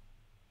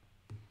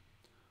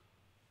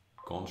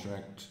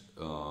 Contract.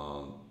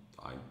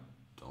 I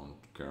don't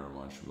care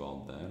much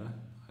about that.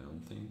 I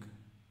don't think.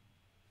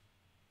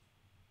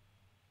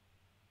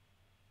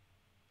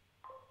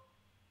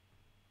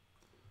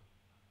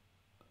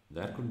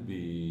 That could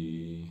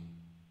be.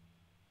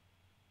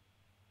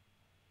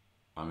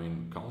 I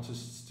mean,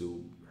 contest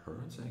still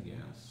hurts, I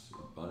guess,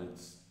 but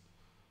it's.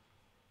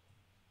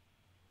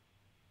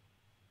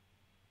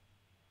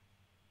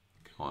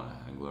 Come on,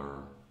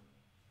 Haggler.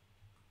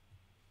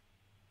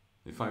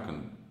 If I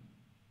can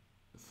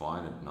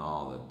find it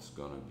now, that's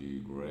gonna be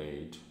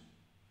great.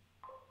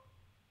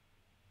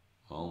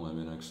 Well,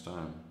 maybe next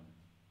time.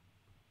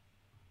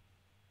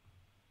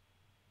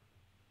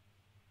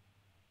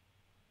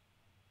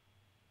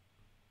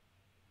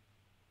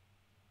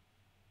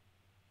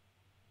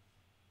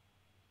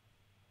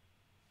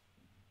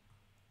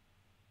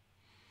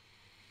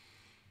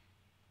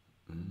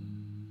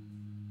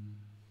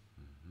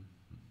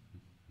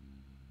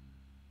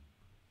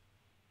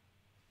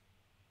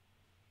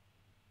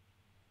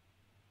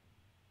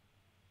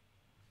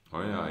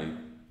 Oh yeah,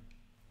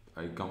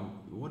 I come.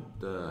 What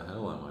the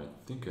hell am I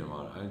thinking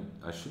about?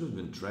 I should have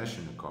been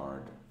trashing a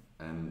card,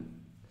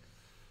 and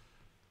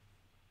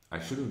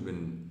I should have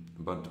been,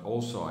 but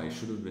also I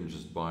should have been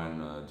just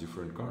buying a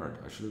different card.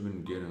 I should have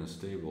been getting the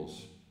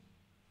stables,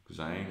 cause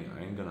I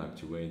ain't gonna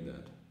activate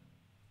that.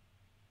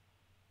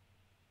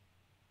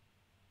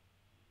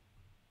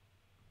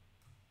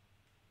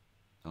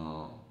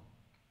 Uh,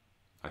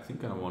 I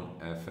think I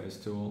want a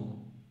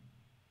festival.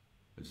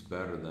 It's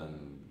better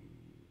than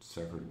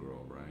Sacred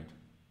Grove, right?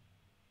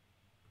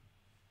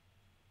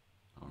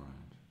 All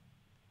right.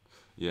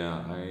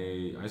 Yeah,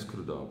 I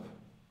screwed up.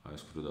 I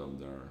screwed up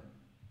there.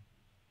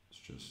 It's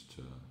just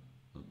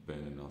not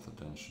paying enough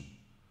attention.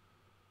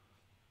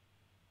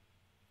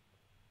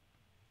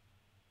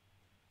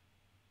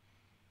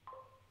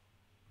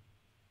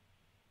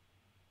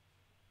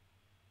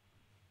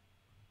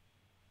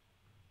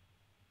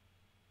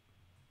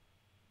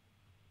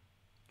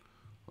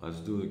 Let's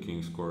do the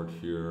King's Court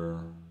here,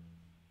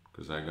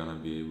 because I'm gonna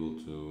be able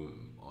to.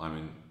 I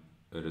mean,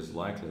 it is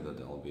likely that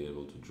I'll be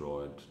able to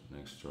draw it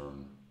next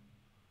turn.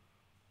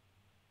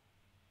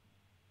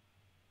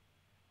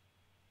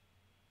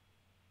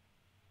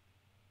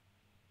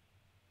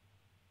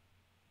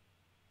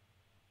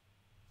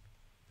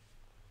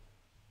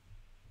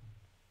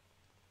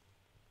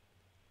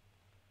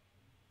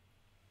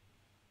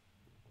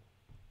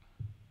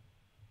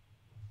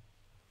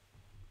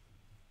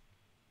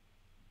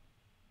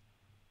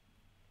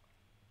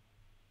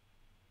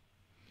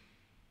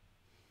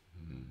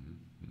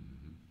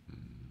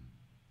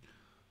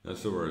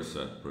 That's a very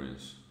sad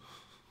prince.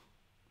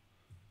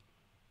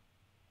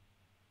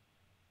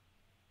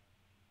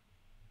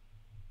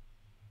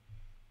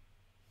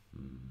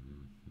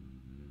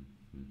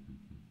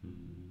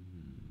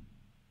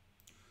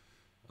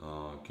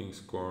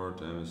 King's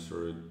Court,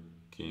 Emissary,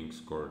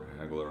 King's Court,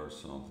 Haggler, or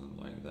something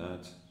like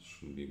that.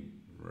 Should be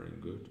very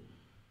good.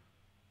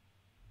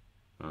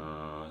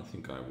 I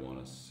think I won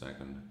a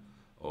second.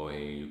 Oh,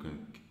 hey, you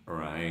can.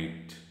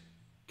 Right.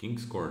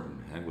 King's Court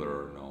and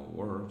Haggler now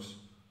works.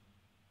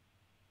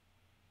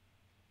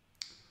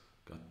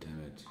 God damn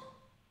it.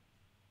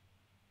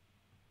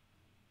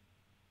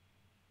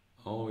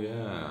 Oh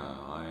yeah,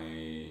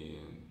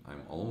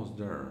 I'm almost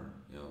there.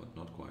 Yeah, but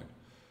not quite.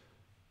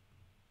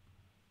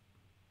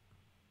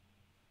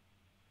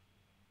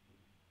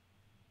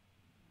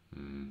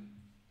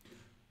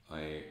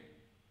 I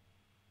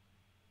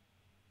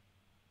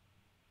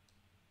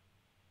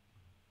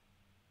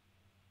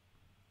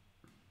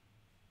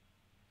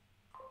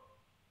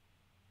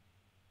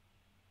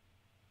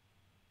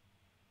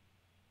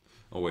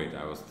Oh wait,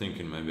 I was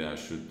thinking maybe I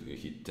should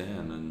hit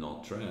 10 and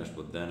not trash,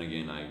 but then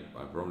again I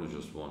probably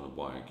just want to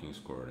buy a King's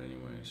Court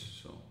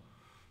anyways, so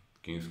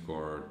King's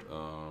Court,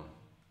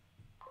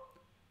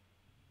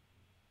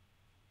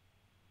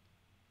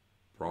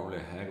 probably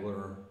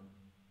Haggler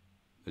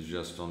is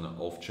just on the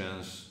off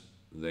chance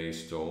they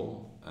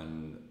stole,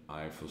 and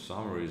I, for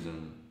some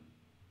reason,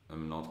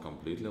 am not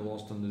completely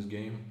lost in this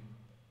game.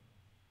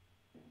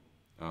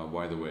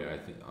 By the way,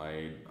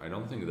 I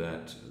don't think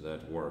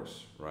that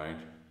works, right?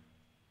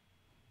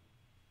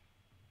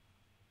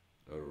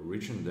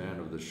 Reaching the end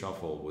of the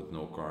shuffle with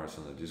no cards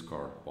in the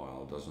discard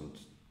pile doesn't.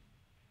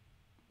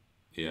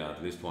 Yeah,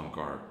 at least one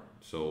card.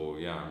 So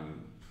yeah,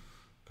 I'm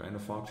kind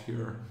of fucked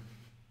here.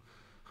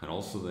 And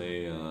also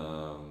they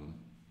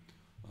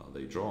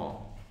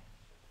draw,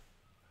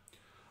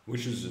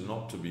 which is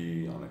not to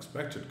be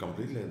unexpected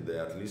completely. They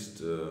at least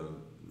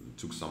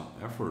took some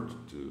effort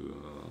to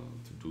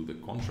do the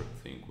contract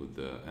thing with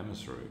the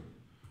emissary.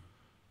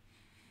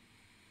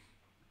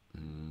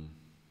 Mm.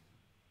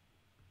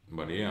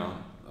 But yeah,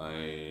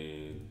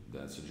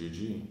 that's a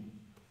GG.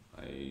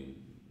 I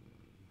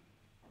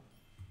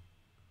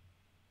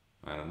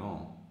I don't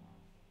know.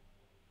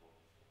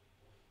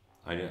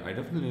 I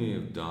definitely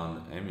have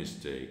done a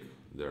mistake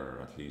there,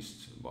 at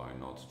least by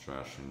not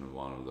trashing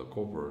one of the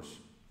coppers.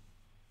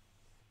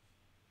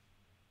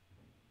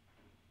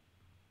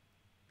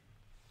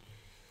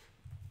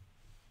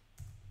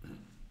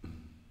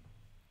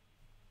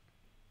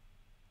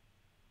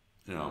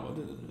 Yeah, but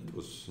it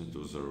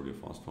was a really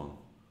fast one.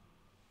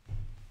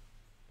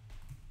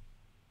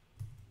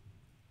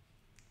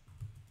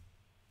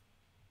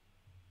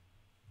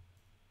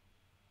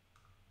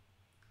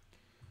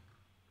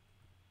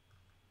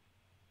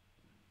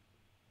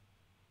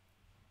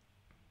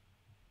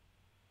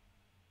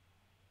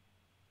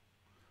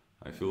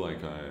 I feel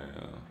like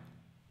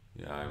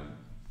I'm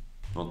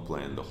not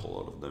playing the whole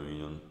lot of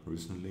Dominion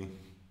recently.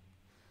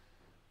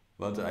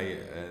 But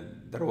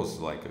there was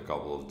like a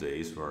couple of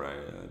days where I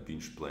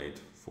binge played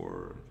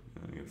for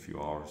a few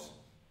hours.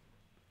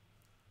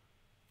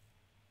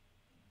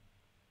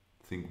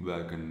 Think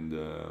back in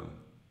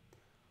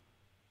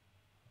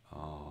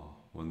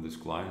when this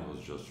client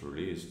was just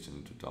released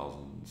in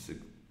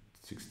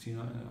 2016,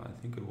 I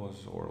think it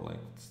was, or like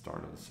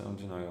start of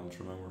 17, I don't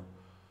remember.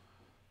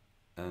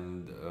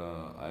 And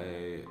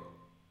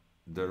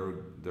there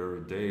were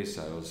days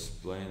I was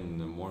playing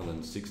more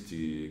than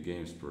 60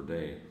 games per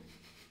day,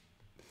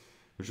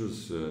 which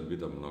was a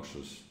bit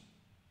obnoxious.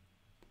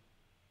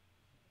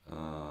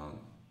 Uh,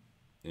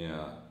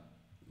 yeah,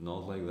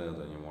 not like that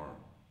anymore.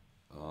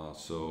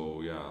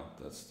 So yeah,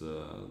 that's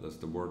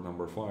the word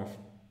number 5.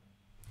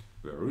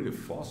 We are really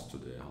fast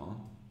today, huh?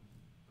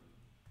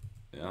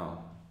 Yeah,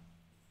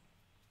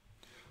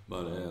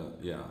 but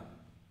yeah,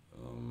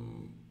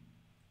 um,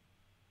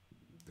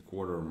 the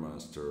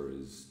quartermaster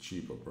is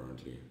cheap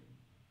apparently.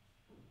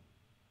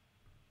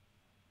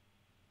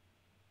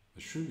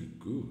 It should be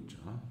good,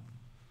 huh?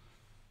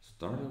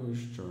 Start of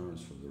each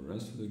turns. For the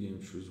rest of the game,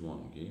 choose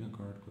one. Gain a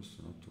card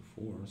costing up to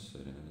 4,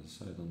 setting it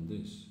aside on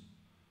this.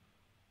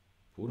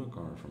 Put a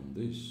card from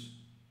this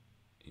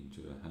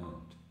into the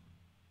hand.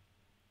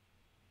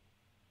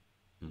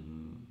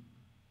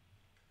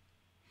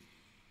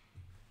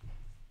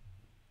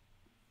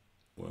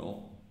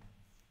 Well,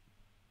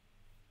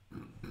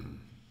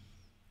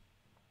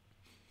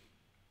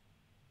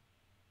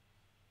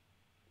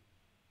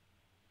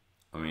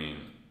 I mean,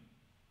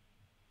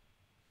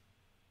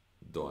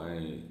 do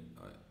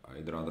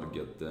I'd rather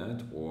get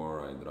that,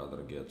 or I'd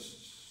rather get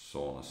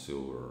Sona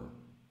Silver.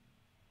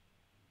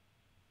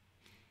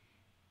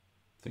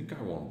 Think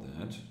I want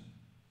that.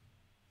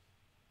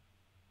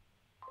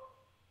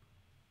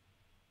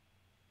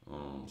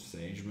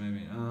 Sage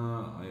maybe.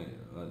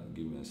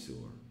 Give me a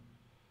silver.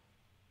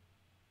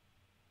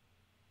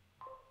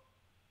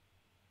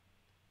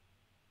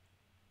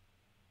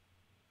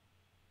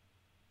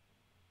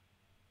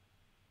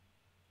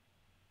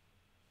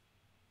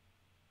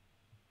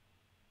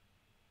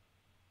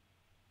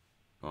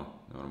 Oh,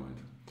 never mind.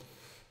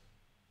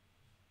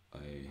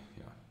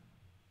 Yeah.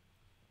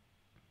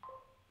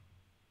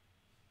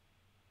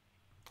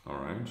 All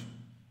right.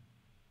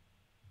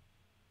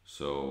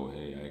 So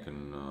hey, I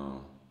can.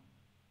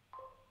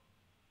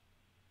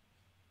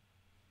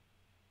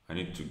 I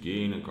need to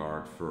gain a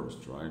card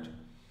first, right?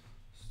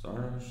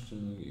 Start to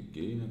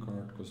gain a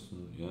card.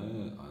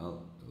 Yeah,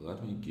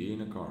 let me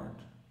gain a card.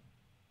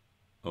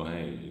 Oh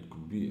hey, it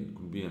could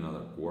be another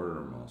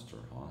quartermaster,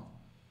 huh?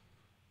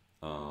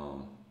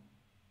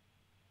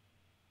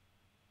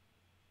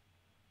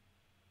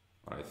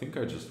 I think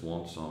I just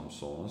want some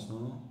sonas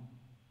now.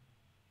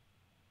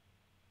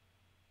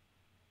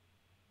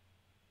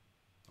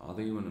 Are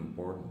they even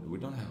important? We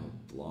don't have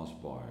a plus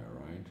buyer,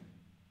 right?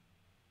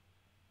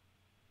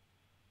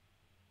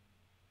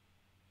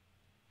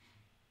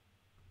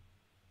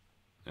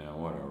 Yeah,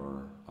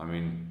 whatever. I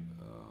mean,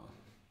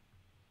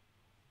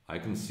 I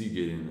can see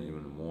getting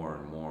even more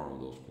and more of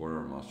those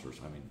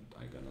quartermasters. I mean,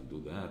 I gonna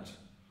do that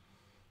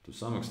to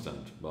some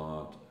extent,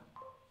 but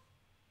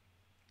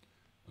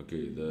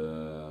okay,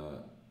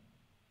 the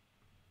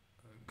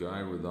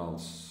guy without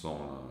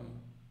Sona,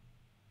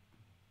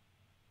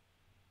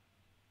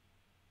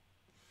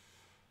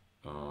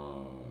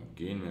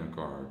 gain me a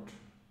card,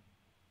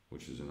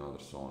 which is another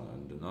Sona,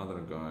 and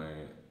another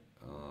guy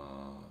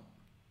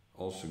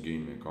also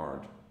gain me a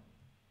card.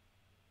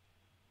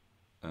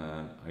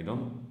 and I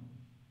don't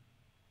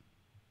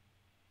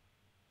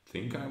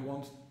think I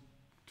want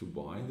to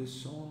buy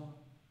this sauna.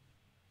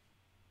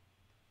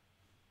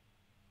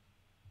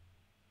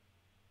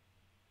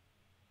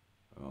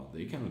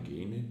 They can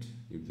gain it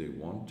if they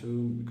want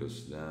to,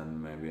 because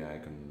then maybe I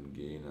can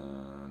gain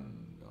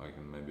I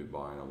can maybe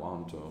buy a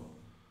Wanto,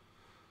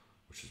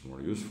 which is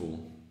more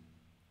useful.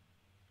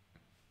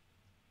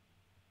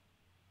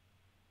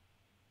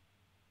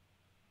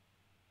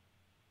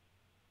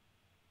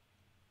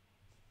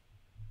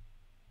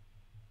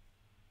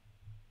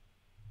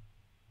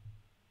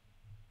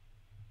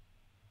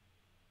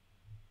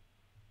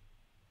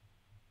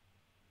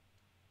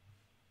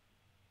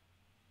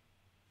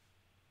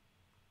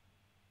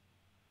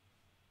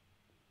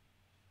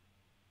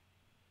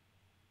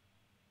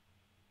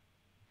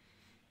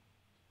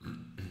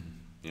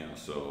 Yeah,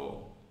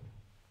 so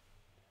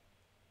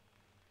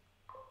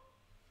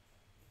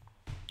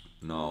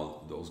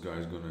now those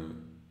guys gonna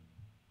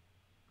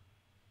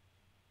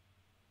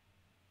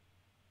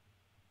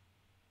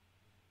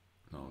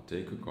now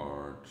take a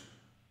card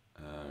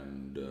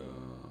and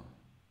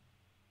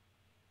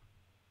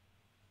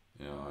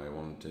yeah, I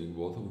want to take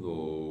both of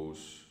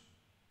those.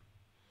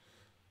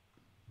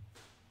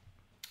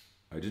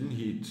 I didn't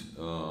hit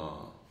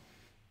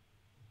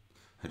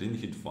I didn't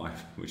hit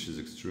 5, which is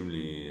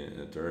extremely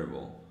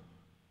terrible.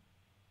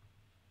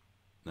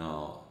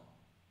 Now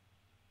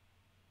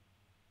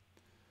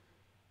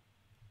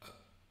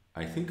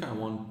I think I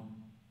want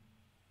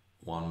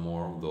one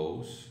more of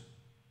those.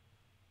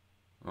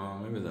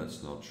 Maybe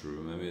that's not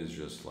true. Maybe it's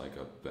just like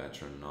a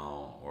pattern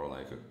now, or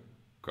like a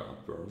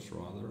cut purse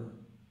rather.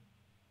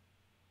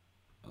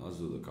 Let's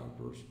do the cut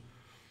purse,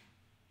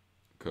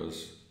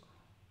 because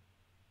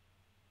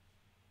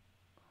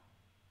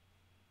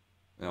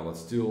yeah, but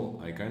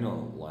still I kind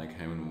of like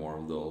having more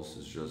of those.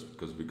 It's just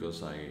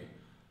because I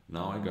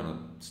now I'm gonna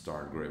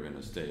start grabbing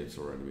estates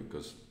already,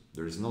 because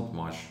there's not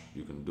much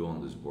you can do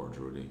on this board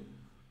really.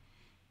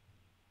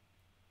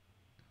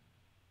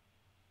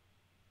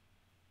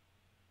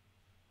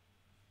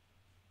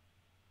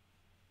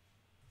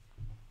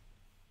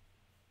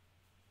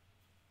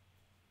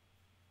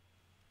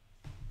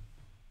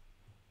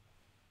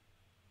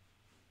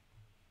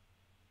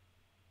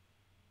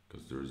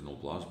 Because there is no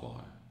plus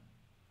buy.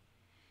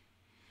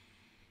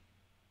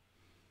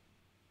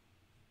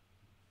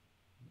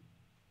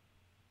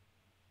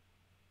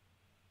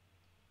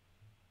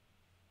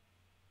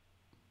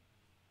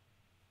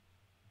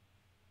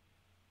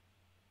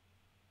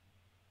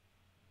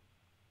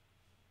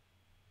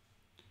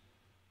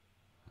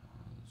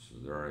 So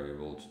they're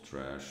able to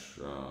trash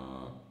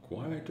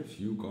quite a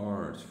few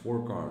cards,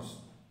 4 cards.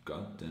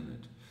 God damn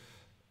it.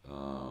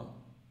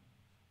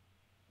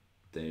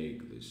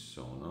 Take this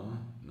sauna.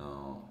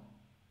 Now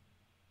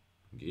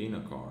gain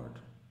a card.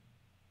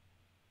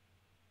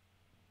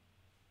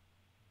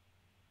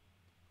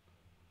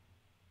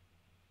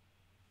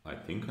 I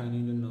think I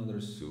need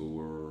another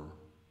sewer.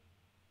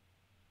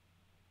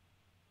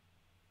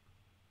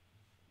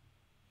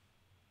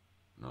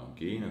 Now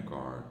gain a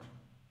card.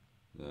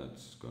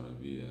 That's gonna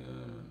be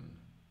an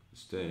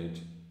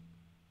estate.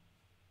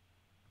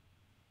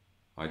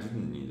 I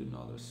didn't need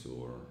another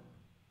sewer.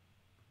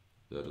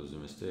 That was a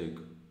mistake.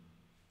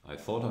 I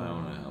thought I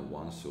only had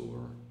one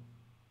sewer.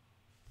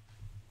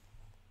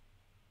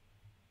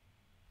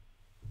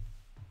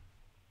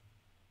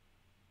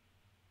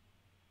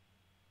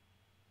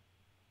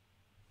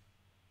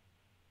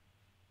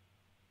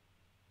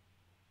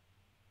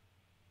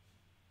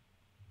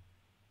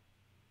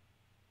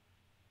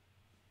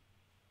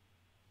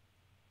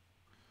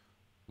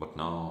 But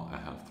now I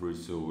have 3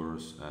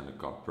 sewers and a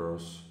cut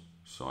purse,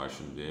 so I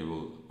should be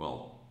able,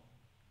 well,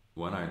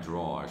 when I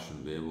draw I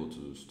should be able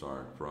to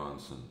start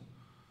bronze, and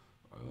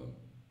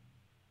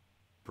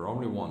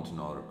probably want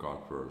another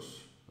cut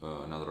purse,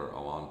 another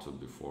Avanto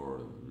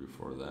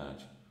before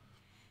that.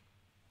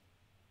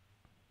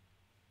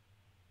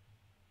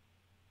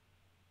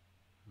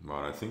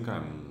 But I think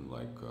I'm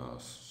like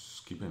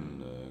skipping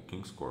the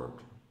King's Court.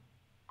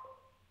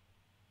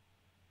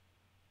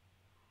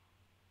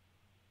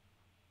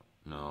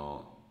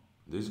 Now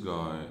this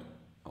guy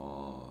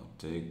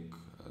take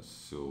a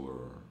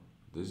silver.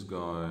 This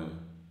guy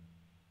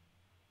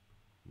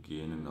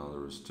gain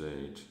another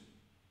estate.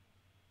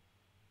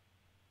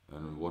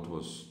 And what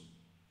was,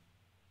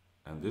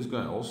 and this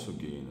guy also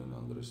gain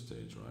another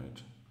estate, right?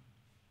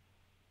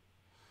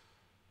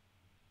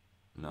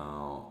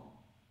 Now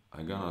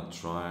I'm gonna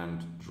try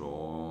and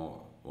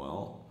draw,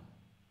 well,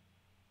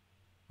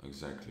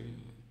 exactly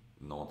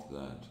not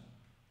that.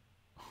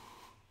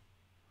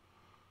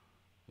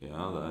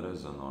 Yeah, that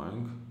is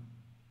annoying.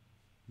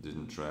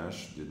 Didn't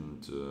trash,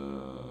 didn't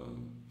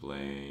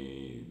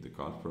play the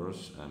cut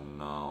purse, and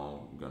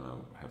now I'm gonna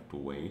have to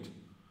wait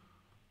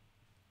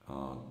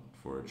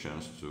for a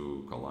chance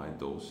to collide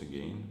those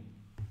again.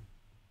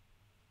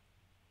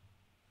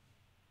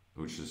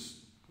 Which is,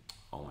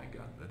 oh my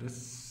god, that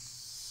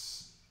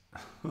is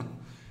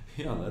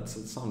yeah, that's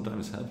it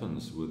sometimes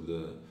happens with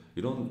the,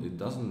 you don't, it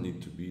doesn't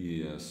need to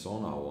be a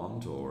Sona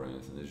Wanto or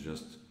anything, it's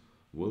just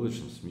village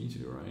and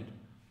smithy, right?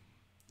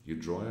 You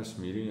draw a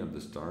smithy at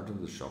the start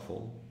of the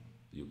shuffle,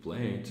 you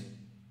play it,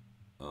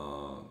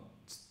 uh,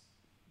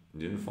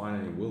 didn't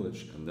find any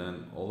village, and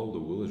then all of the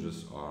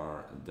villages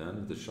are at the end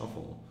of the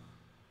shuffle,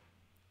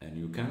 and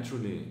you can't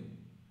really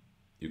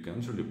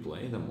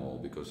play them all,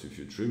 because if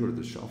you trigger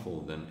the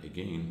shuffle, then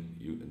again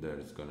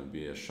there's gonna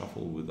be a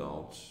shuffle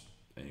without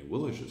any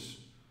villages,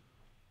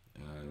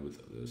 and with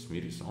the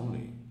smithies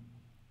only.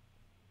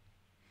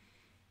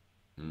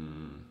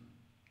 Mm,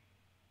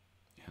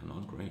 yeah,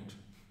 not great.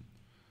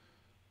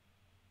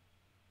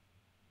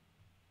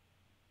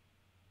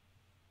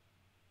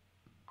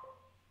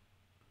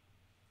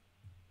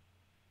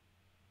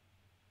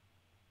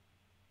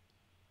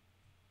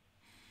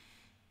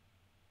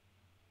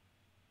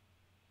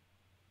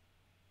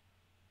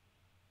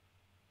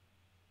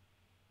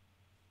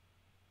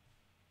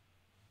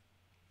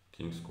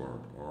 King's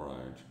Court,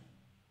 alright.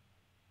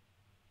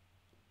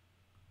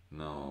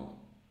 Now,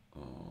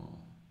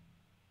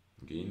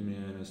 gain me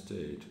an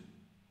estate,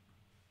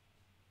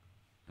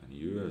 and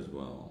you as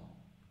well,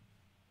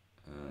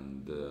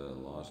 and the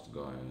last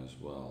guy as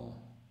well.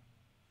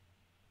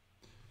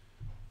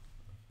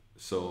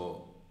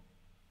 So,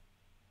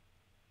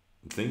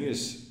 the thing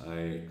is,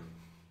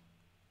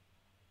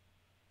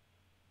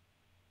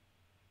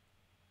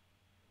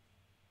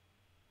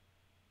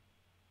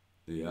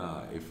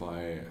 yeah, if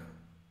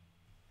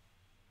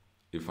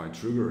I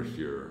trigger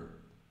here,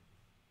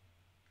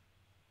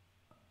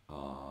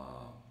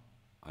 uh,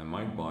 I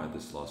might buy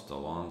this last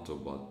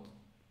Avanto, but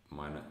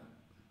mine,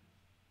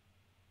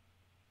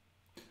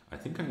 I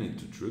think I need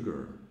to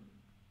trigger.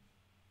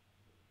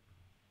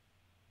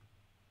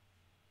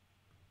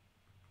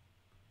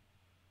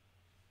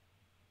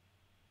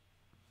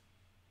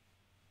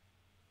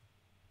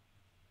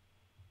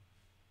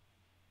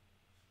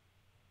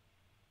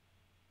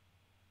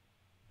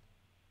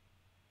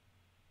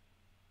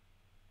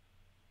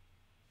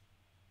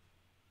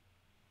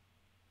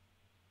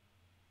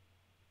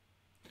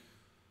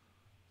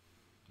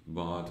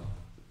 But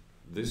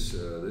this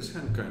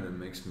hand kind of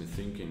makes me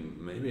thinking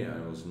maybe I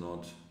was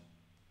not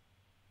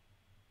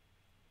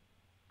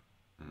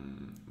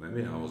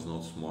maybe I was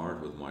not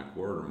smart with my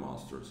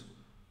quartermasters.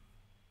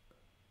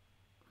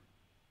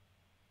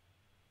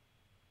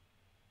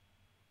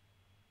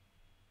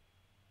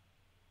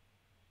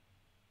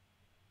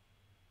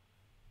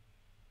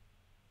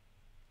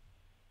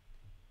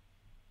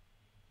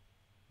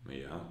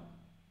 Yeah,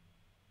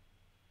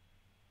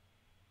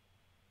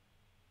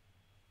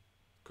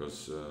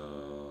 because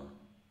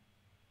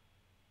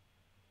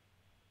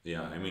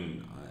yeah, I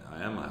mean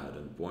I am ahead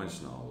in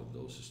points now with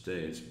those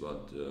estates,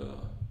 but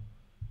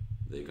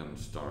they can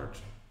start.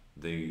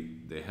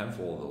 They have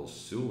all those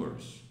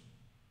silvers.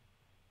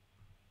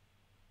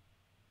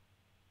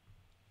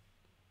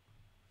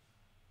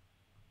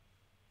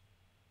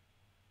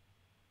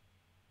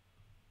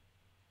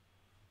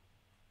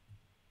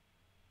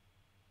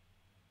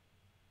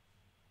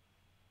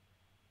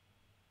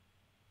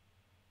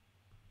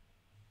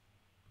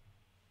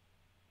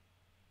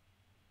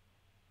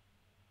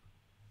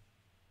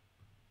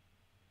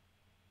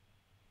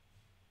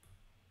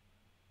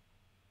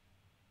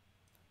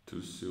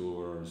 Two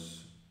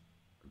silvers,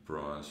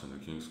 bronze,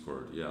 and a king's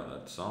court. Yeah,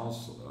 that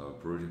sounds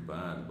pretty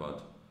bad,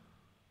 but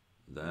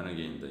then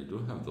again, they do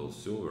have those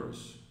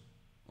silvers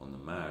on the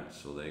mat,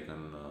 so they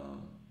can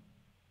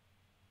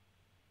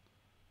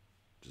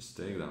just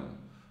take them.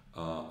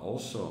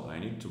 Also, I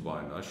need to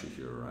buy Dashi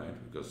here,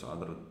 right? Because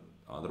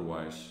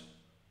otherwise,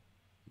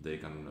 they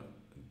can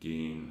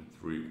gain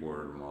 3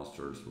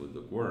 quartermasters with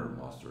the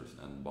quartermasters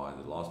and buy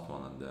the last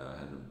one and they're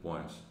ahead in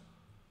points.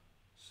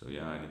 So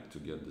yeah, I need to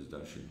get this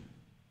Dashi.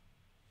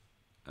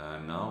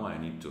 And now I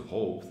need to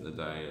hope that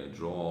I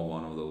draw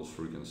one of those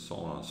freaking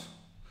saunas.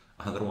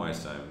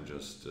 Otherwise, I'm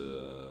just,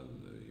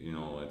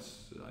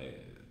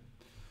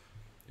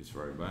 it's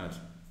very bad.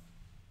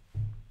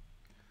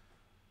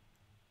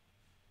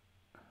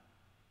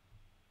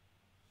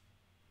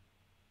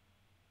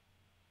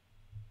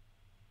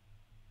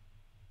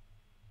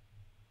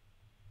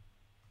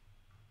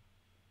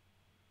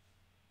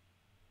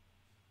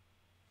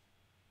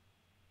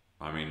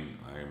 I mean,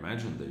 I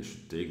imagine they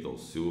should take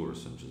those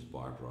silvers and just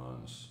buy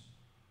bronze.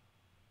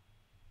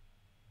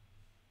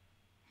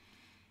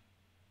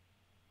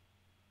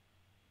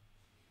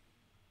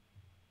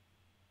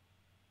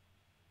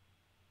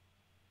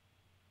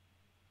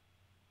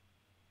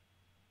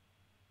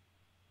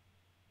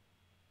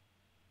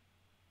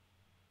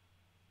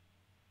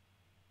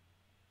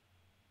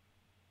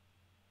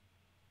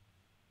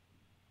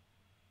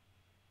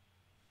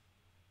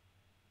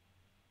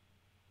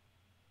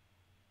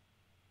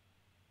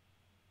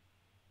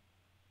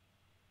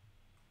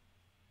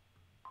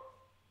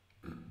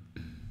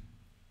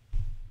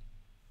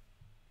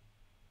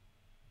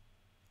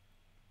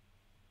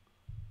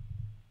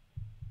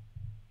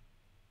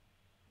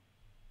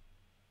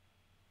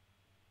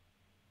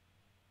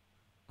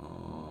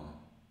 Uh,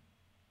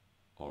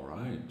 all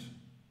right.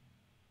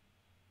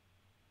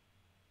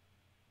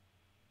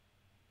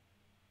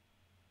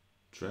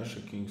 Trash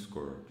a king's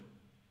court.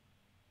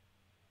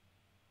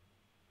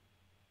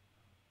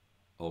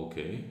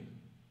 Okay.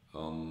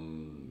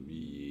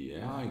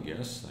 Yeah, I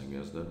guess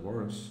that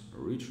works. A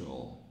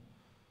ritual.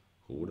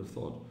 Who would have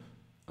thought?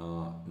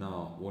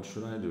 Now, what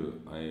should I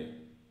do?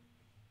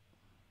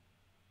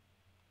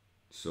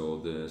 So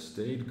the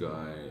state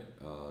guy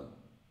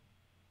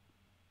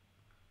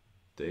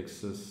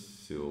takes a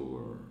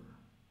silver.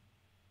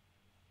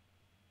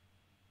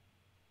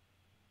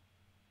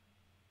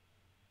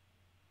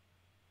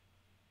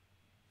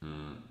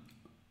 Hmm.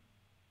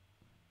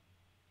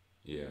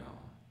 Yeah.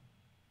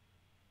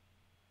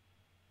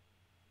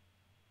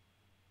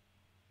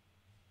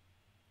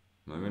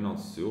 Maybe not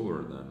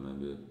silver then.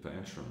 Maybe a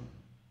patron.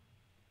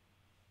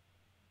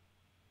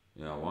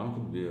 Yeah, one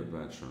could be a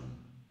patron.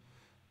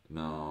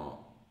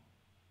 Now,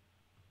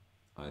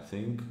 I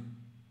think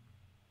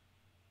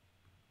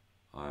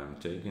I'm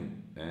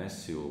taking a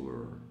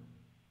silver,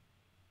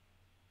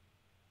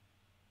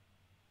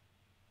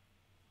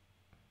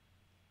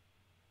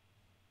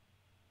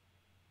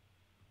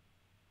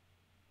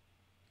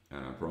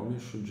 and I probably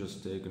should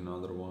just take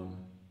another one.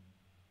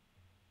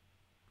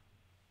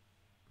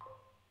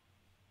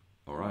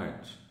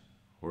 Alright,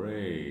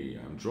 hooray,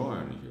 I'm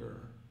drawing here.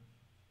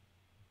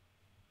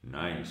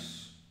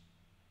 Nice.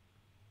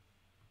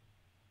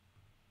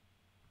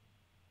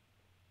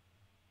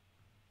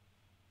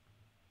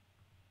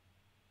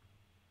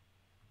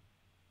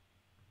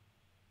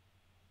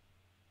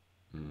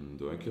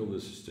 Do I kill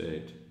this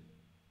estate?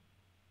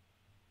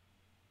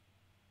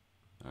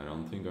 I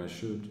don't think I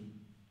should.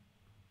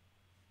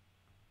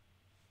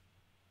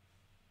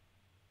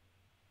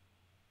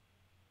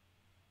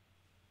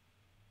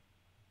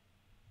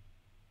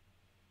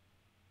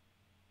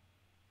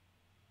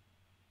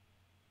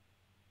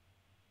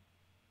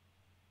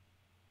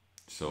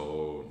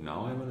 So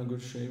now I'm in a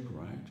good shape,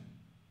 right?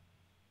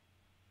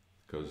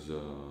 Because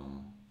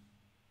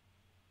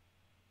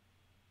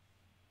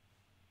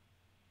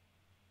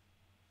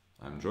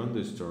I'm drawing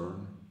this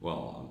turn.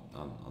 Well,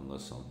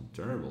 unless something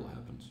terrible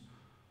happens.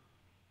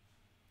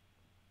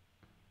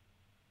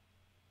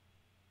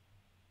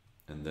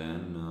 And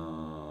then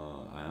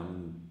I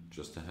am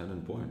just ahead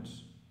in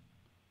points.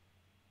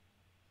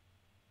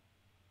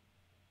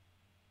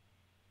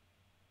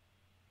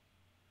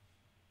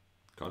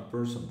 Cut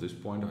purse at this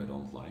point I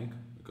don't like,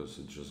 because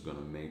it's just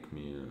gonna make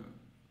me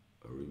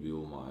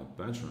reveal my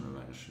pattern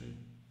eventually.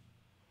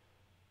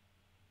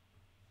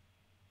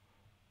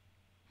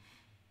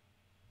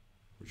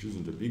 Which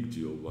isn't a big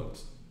deal,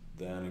 but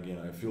then again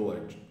I feel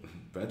like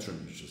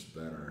pattern is just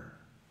better.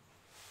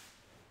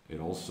 It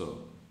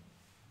also,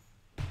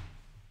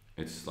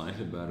 it's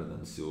slightly better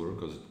than silver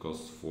because it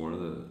costs 4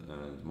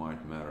 and it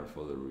might matter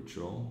for the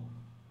ritual.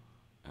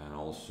 And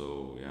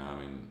also, yeah, I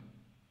mean,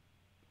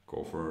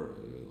 Koffer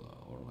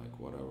or like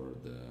whatever,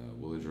 the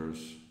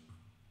villagers.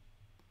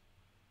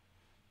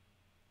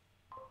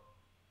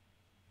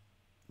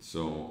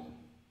 So,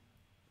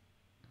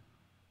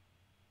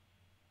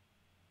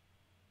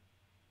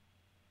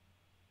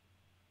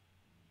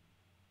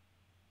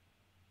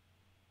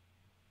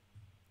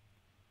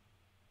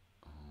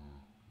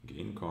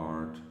 gain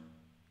card.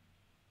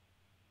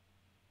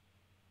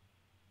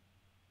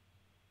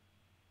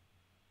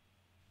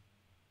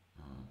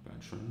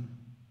 Pension.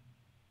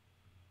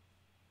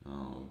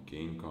 Now,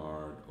 gain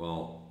card.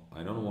 Well,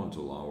 I don't want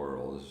to lower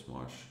all this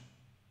much.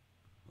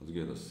 Let's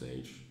get a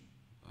sage.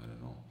 I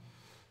don't know.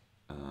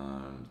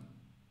 And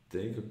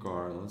take a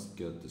card. Let's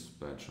get this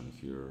pension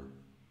here.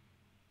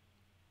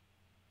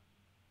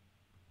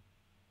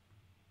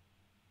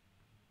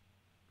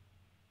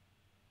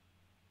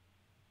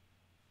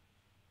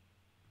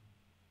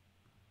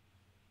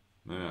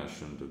 Maybe I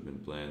shouldn't have been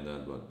playing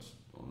that, but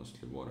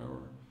honestly,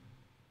 whatever.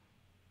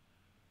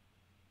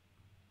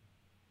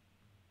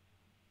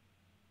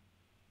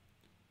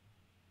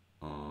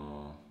 Uh,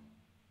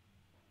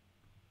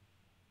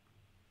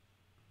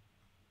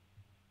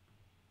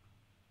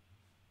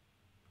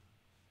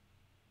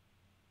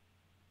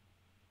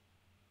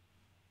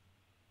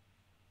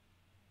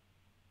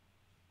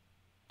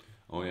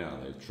 oh yeah,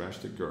 they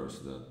trashed the curse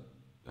that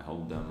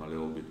helped them a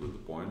little bit with the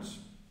points.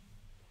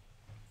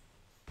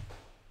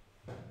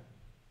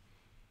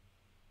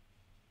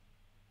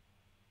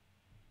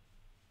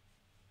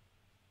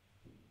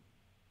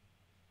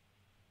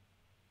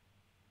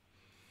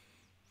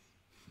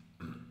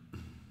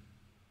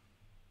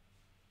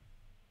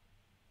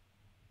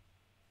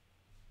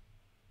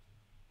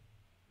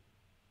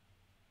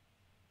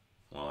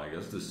 Well, I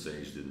guess the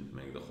sage didn't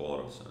make the whole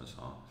lot of sense,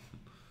 huh?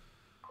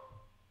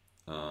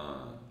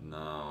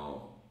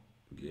 Now,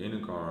 gain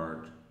a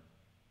card.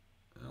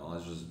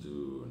 Let's just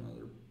do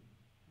another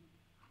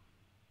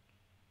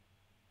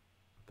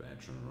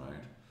patron,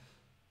 right?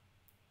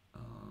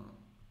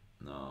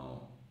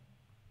 Now,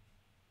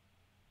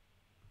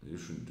 you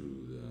should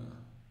do the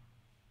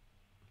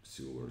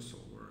silver so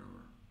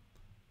wherever.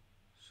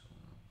 So,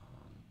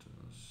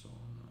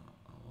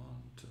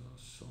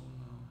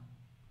 Sona,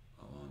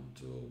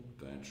 Avanto,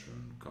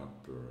 patron,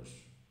 cockpurse,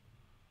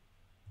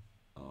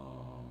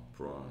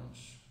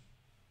 prawns.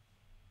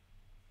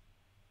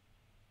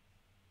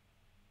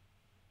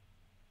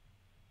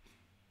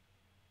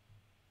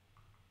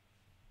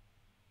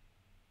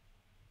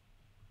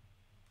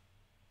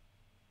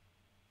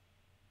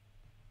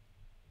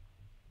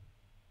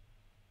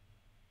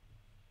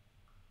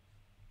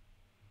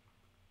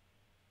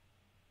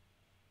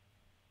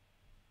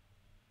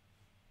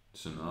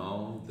 So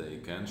now they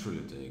can't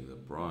really take the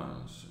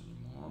bronze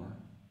anymore.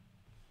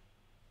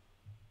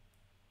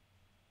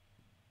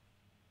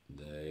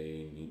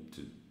 They need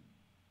to.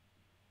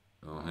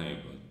 Oh, hey,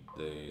 but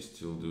they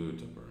still do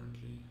it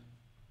apparently.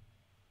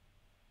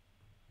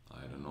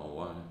 I don't know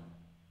why.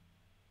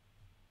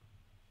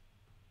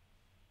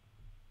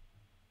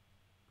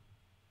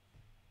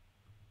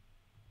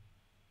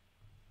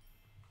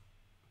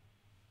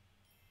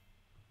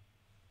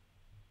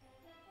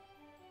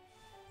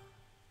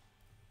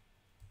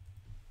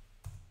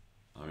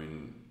 I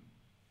mean,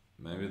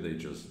 maybe they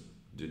just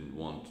didn't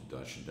want to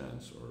Dutch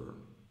dance or.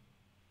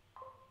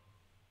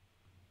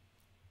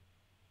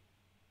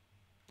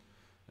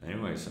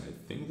 Anyways, I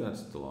think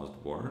that's the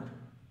last board.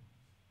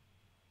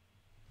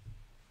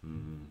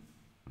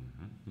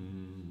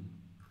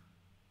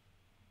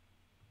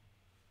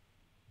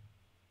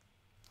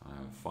 I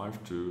have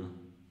 5-2.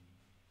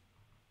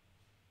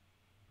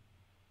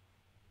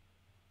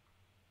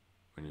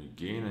 When you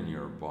gain a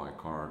nearby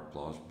card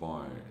plus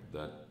buy,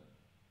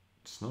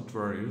 that's not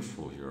very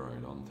useful here, I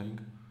don't think,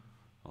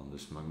 on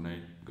this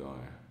magnate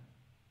guy.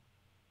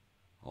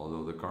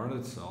 Although the card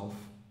itself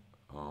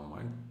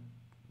might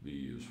be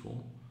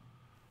useful.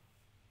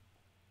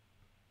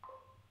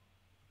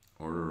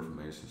 Order of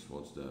Masons,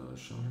 what's the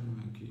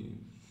Shining Key?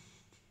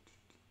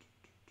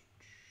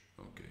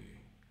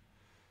 Okay.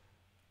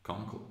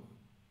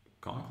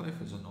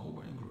 Conclave is an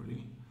opening,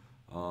 really.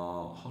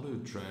 How do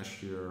you trash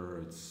here?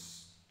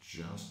 It's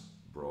just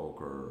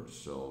broker,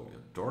 so yeah,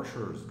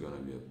 torture is gonna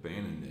be a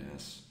pain in the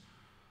ass.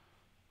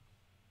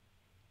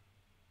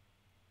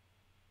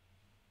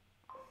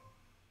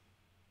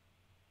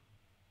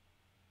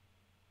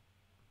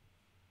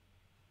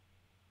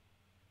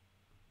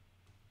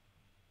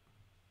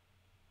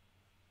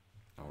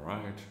 All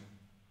right.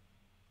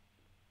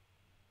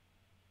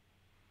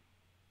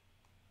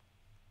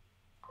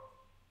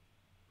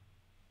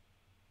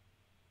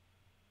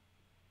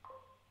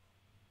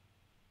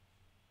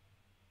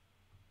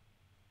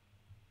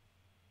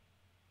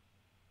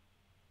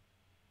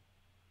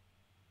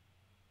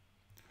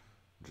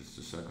 Just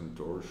a second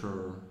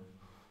torture.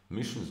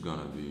 Mission's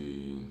gonna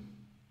be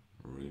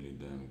really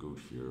damn good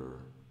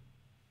here.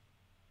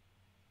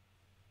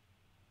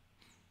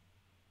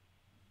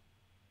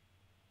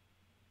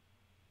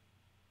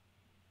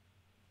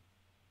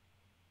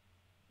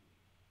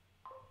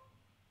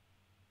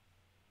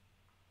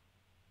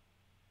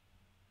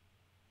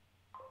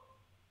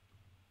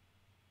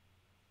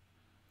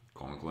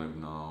 Conclave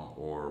now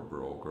or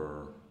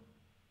broker.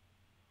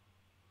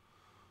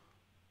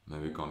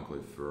 Maybe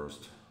conclave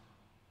first.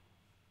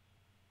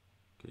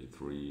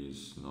 K3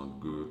 is not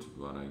good,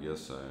 but I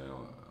guess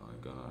I'm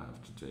gonna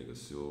have to take a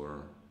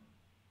silver.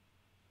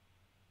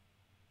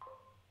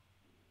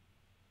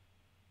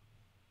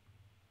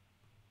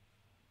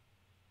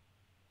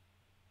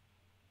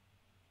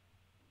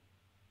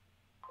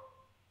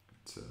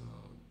 It's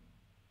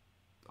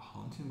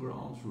hunting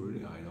grounds,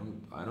 really. I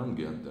don't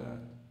get that.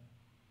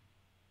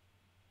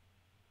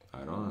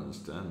 I don't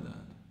understand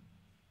that.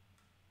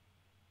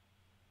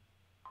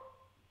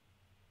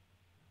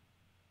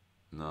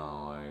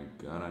 Now I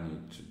gotta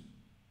need to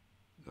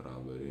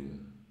rub it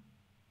in.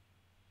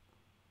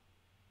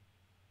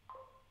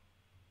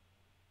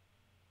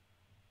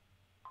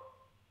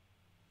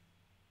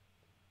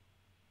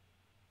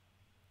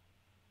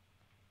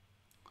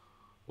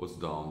 What's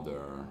down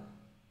there?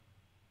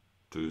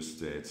 2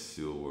 states,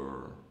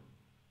 silver,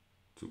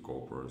 2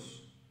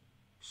 coppers.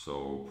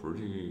 So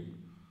pretty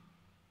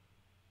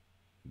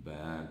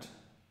bad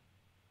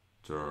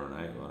turn.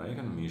 I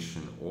can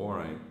mission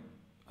or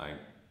I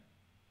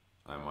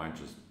might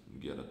just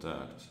get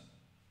attacked.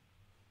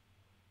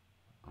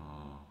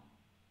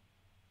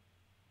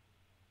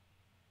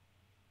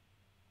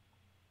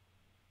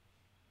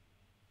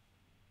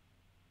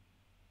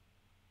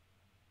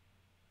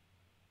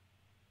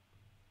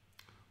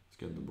 Let's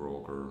get the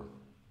broker.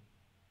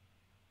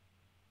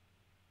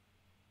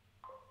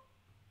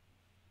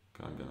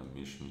 I'm gonna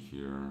mission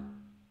here.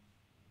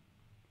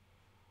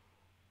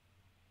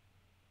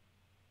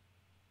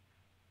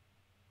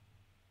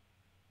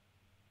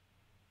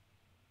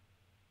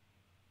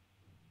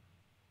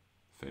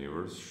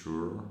 Favors,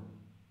 sure.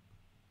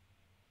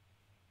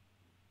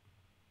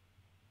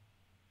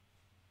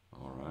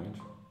 Alright.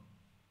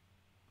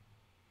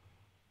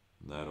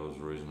 That was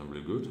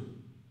reasonably good.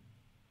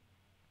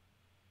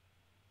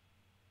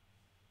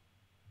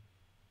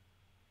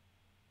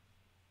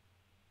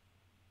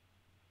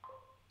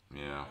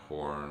 Yeah,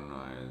 horn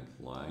I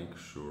like,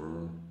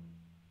 sure.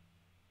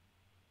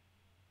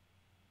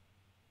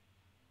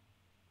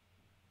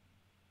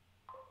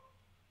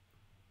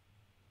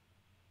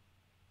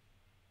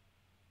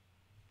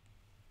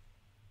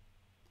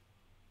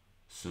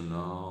 So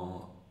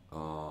now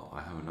I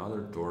have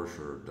another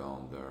torture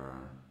down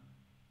there.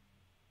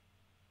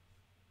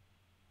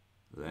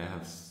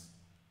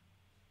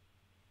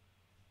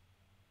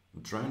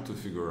 I'm trying to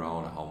figure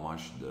out how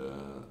much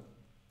the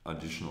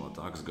additional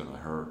attack is gonna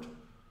hurt.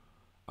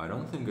 I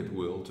don't think it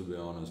will, to be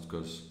honest,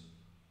 because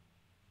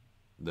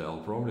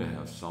they'll probably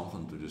have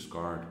something to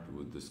discard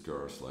with this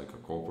curse, like a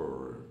copper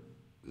or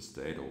the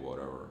state or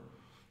whatever,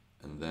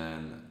 and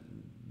then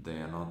they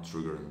are not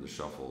triggering the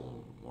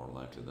shuffle more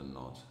likely than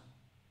not.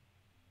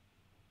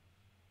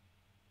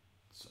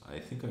 So I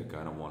think I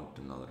kind of want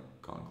another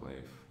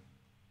conclave.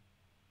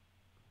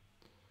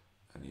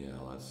 And yeah,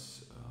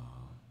 let's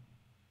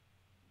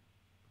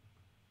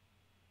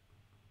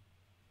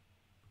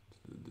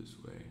do it this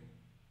way.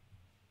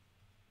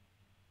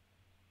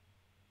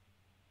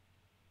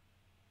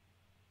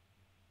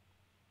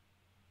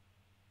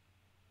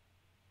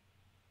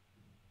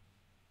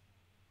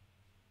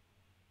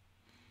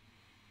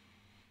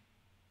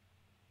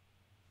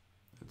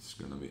 It's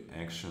gonna be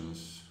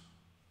actions.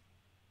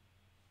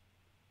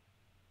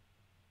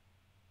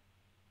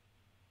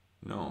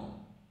 No.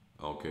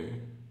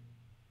 Okay.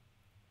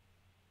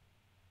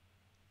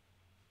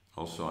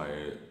 Also,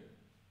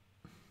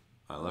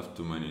 I left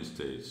too many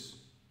states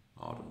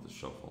out of the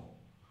shuffle.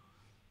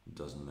 It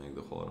doesn't make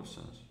the whole lot of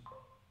sense.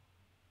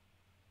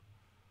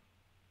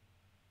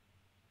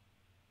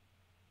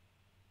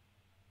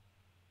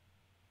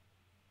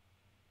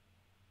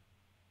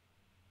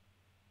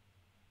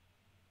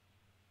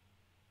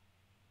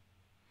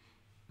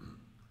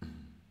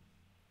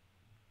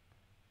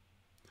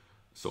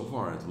 So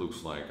far, it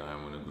looks like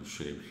I'm in a good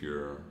shape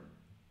here.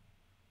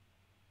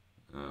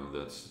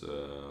 That's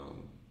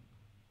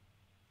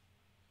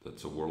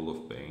a world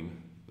of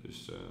pain.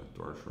 This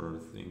torture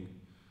thing,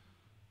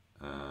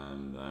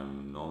 and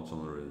I'm not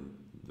on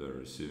the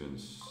receiving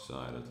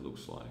side. It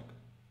looks like.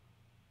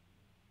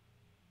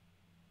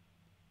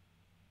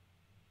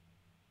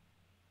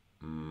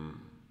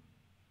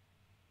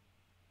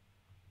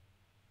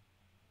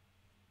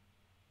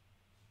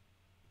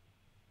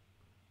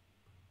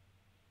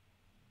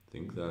 I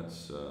think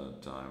that's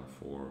time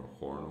for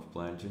Horn of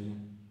Plenty.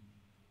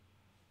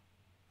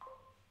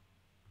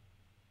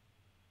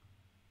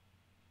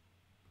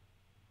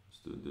 Let's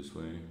do it this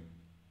way.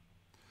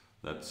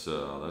 That's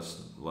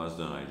less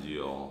than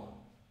ideal.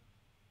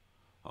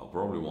 I'll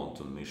probably want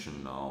to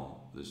mission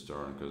now this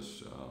turn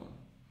because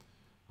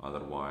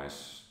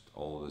otherwise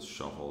all this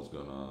shuffle is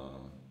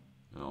gonna,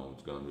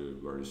 it's gonna be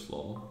very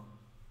slow.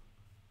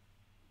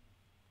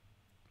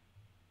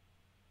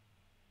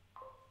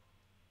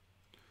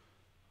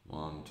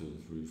 One, two,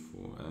 three,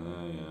 four.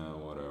 Yeah,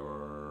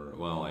 whatever.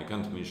 Well, I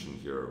can't mission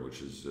here,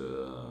 which is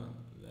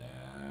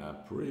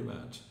pretty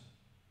bad,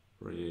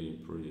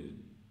 pretty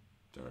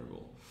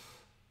terrible.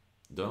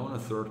 Do I want a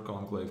third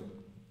conclave?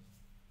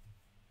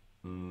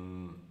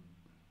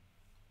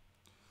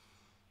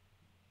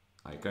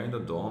 I kinda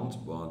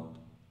don't, but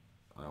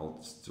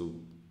I'll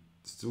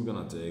still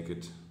gonna take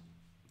it.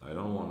 I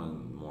don't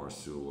want more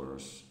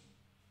Smuglers.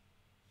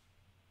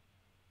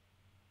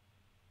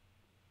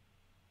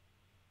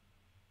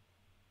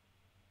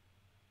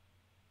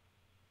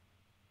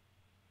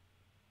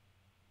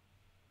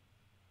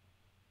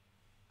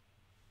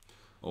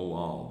 Oh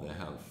wow, they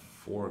have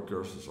 4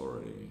 curses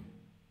already.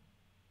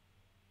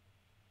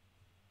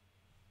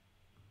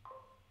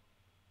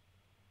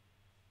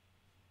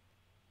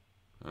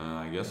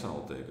 I guess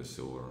I'll take a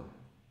silver.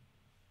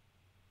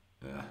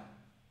 Yeah,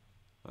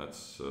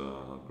 that's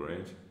not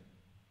great.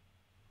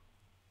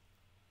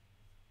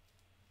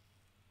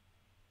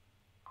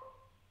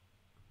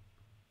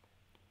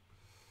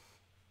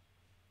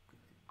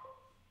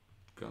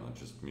 Gonna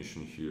just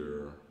mission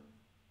here.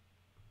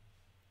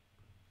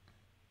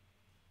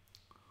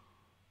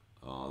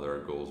 There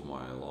goes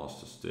my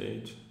lost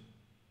estate.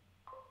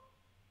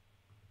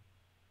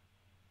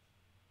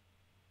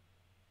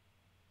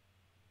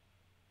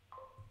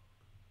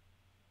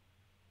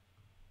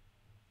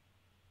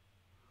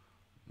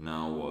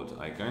 Now what?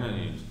 I kinda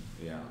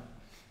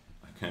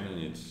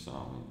need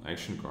some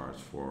action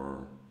cards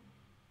for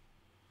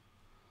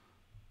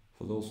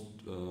those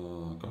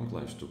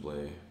conclaves to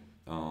play.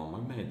 My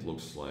mate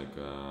looks like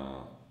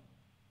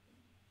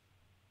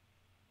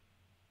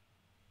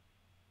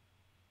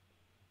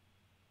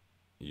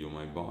you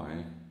might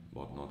buy,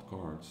 but not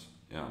cards.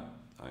 Yeah,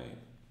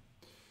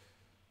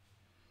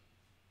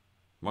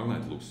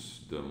 Magnite looks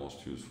the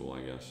most useful,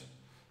 I guess.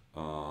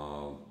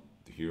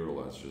 Here,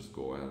 let's just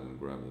go ahead and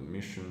grab the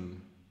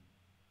mission.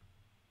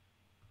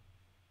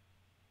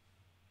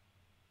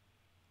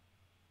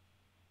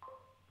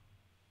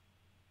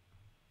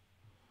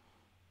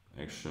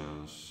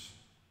 Actions.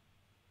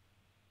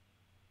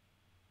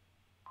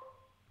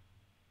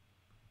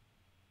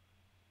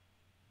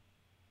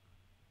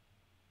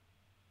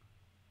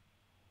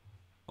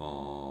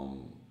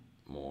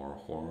 More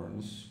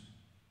horns,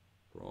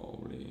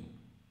 probably.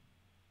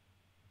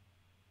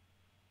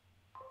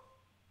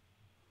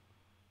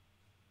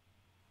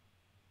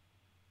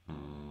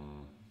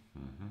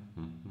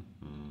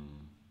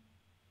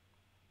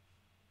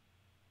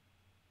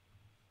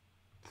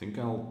 Think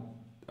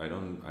I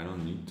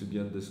don't need to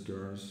get this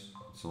curse.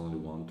 It's only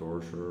 1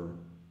 torture.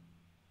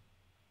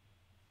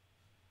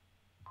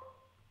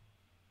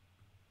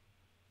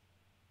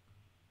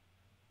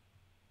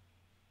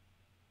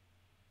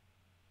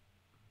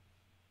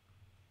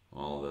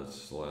 Well,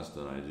 that's less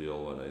than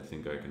ideal, but I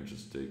think I can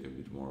just take a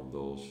bit more of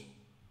those.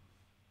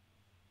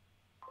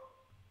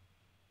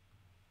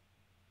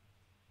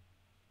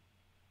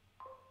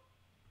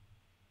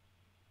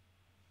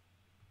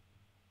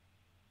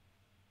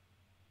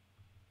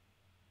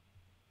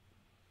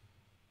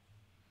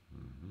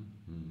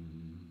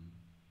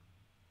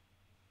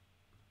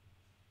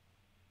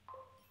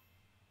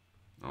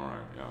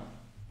 Alright, yeah.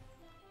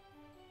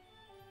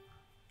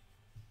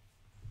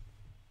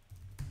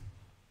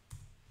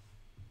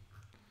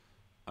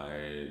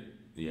 I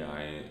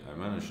I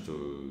managed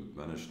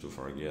to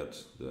forget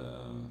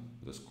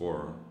the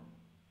score.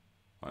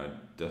 I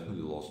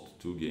definitely lost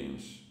two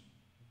games,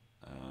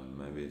 and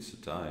maybe it's a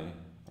tie,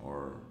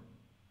 or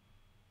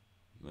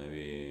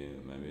maybe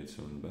it's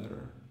even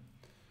better.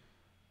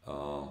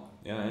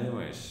 Yeah.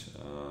 Anyways,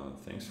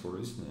 thanks for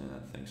listening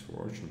and thanks for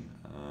watching,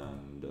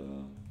 and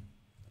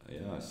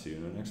yeah, see you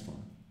in the next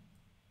one.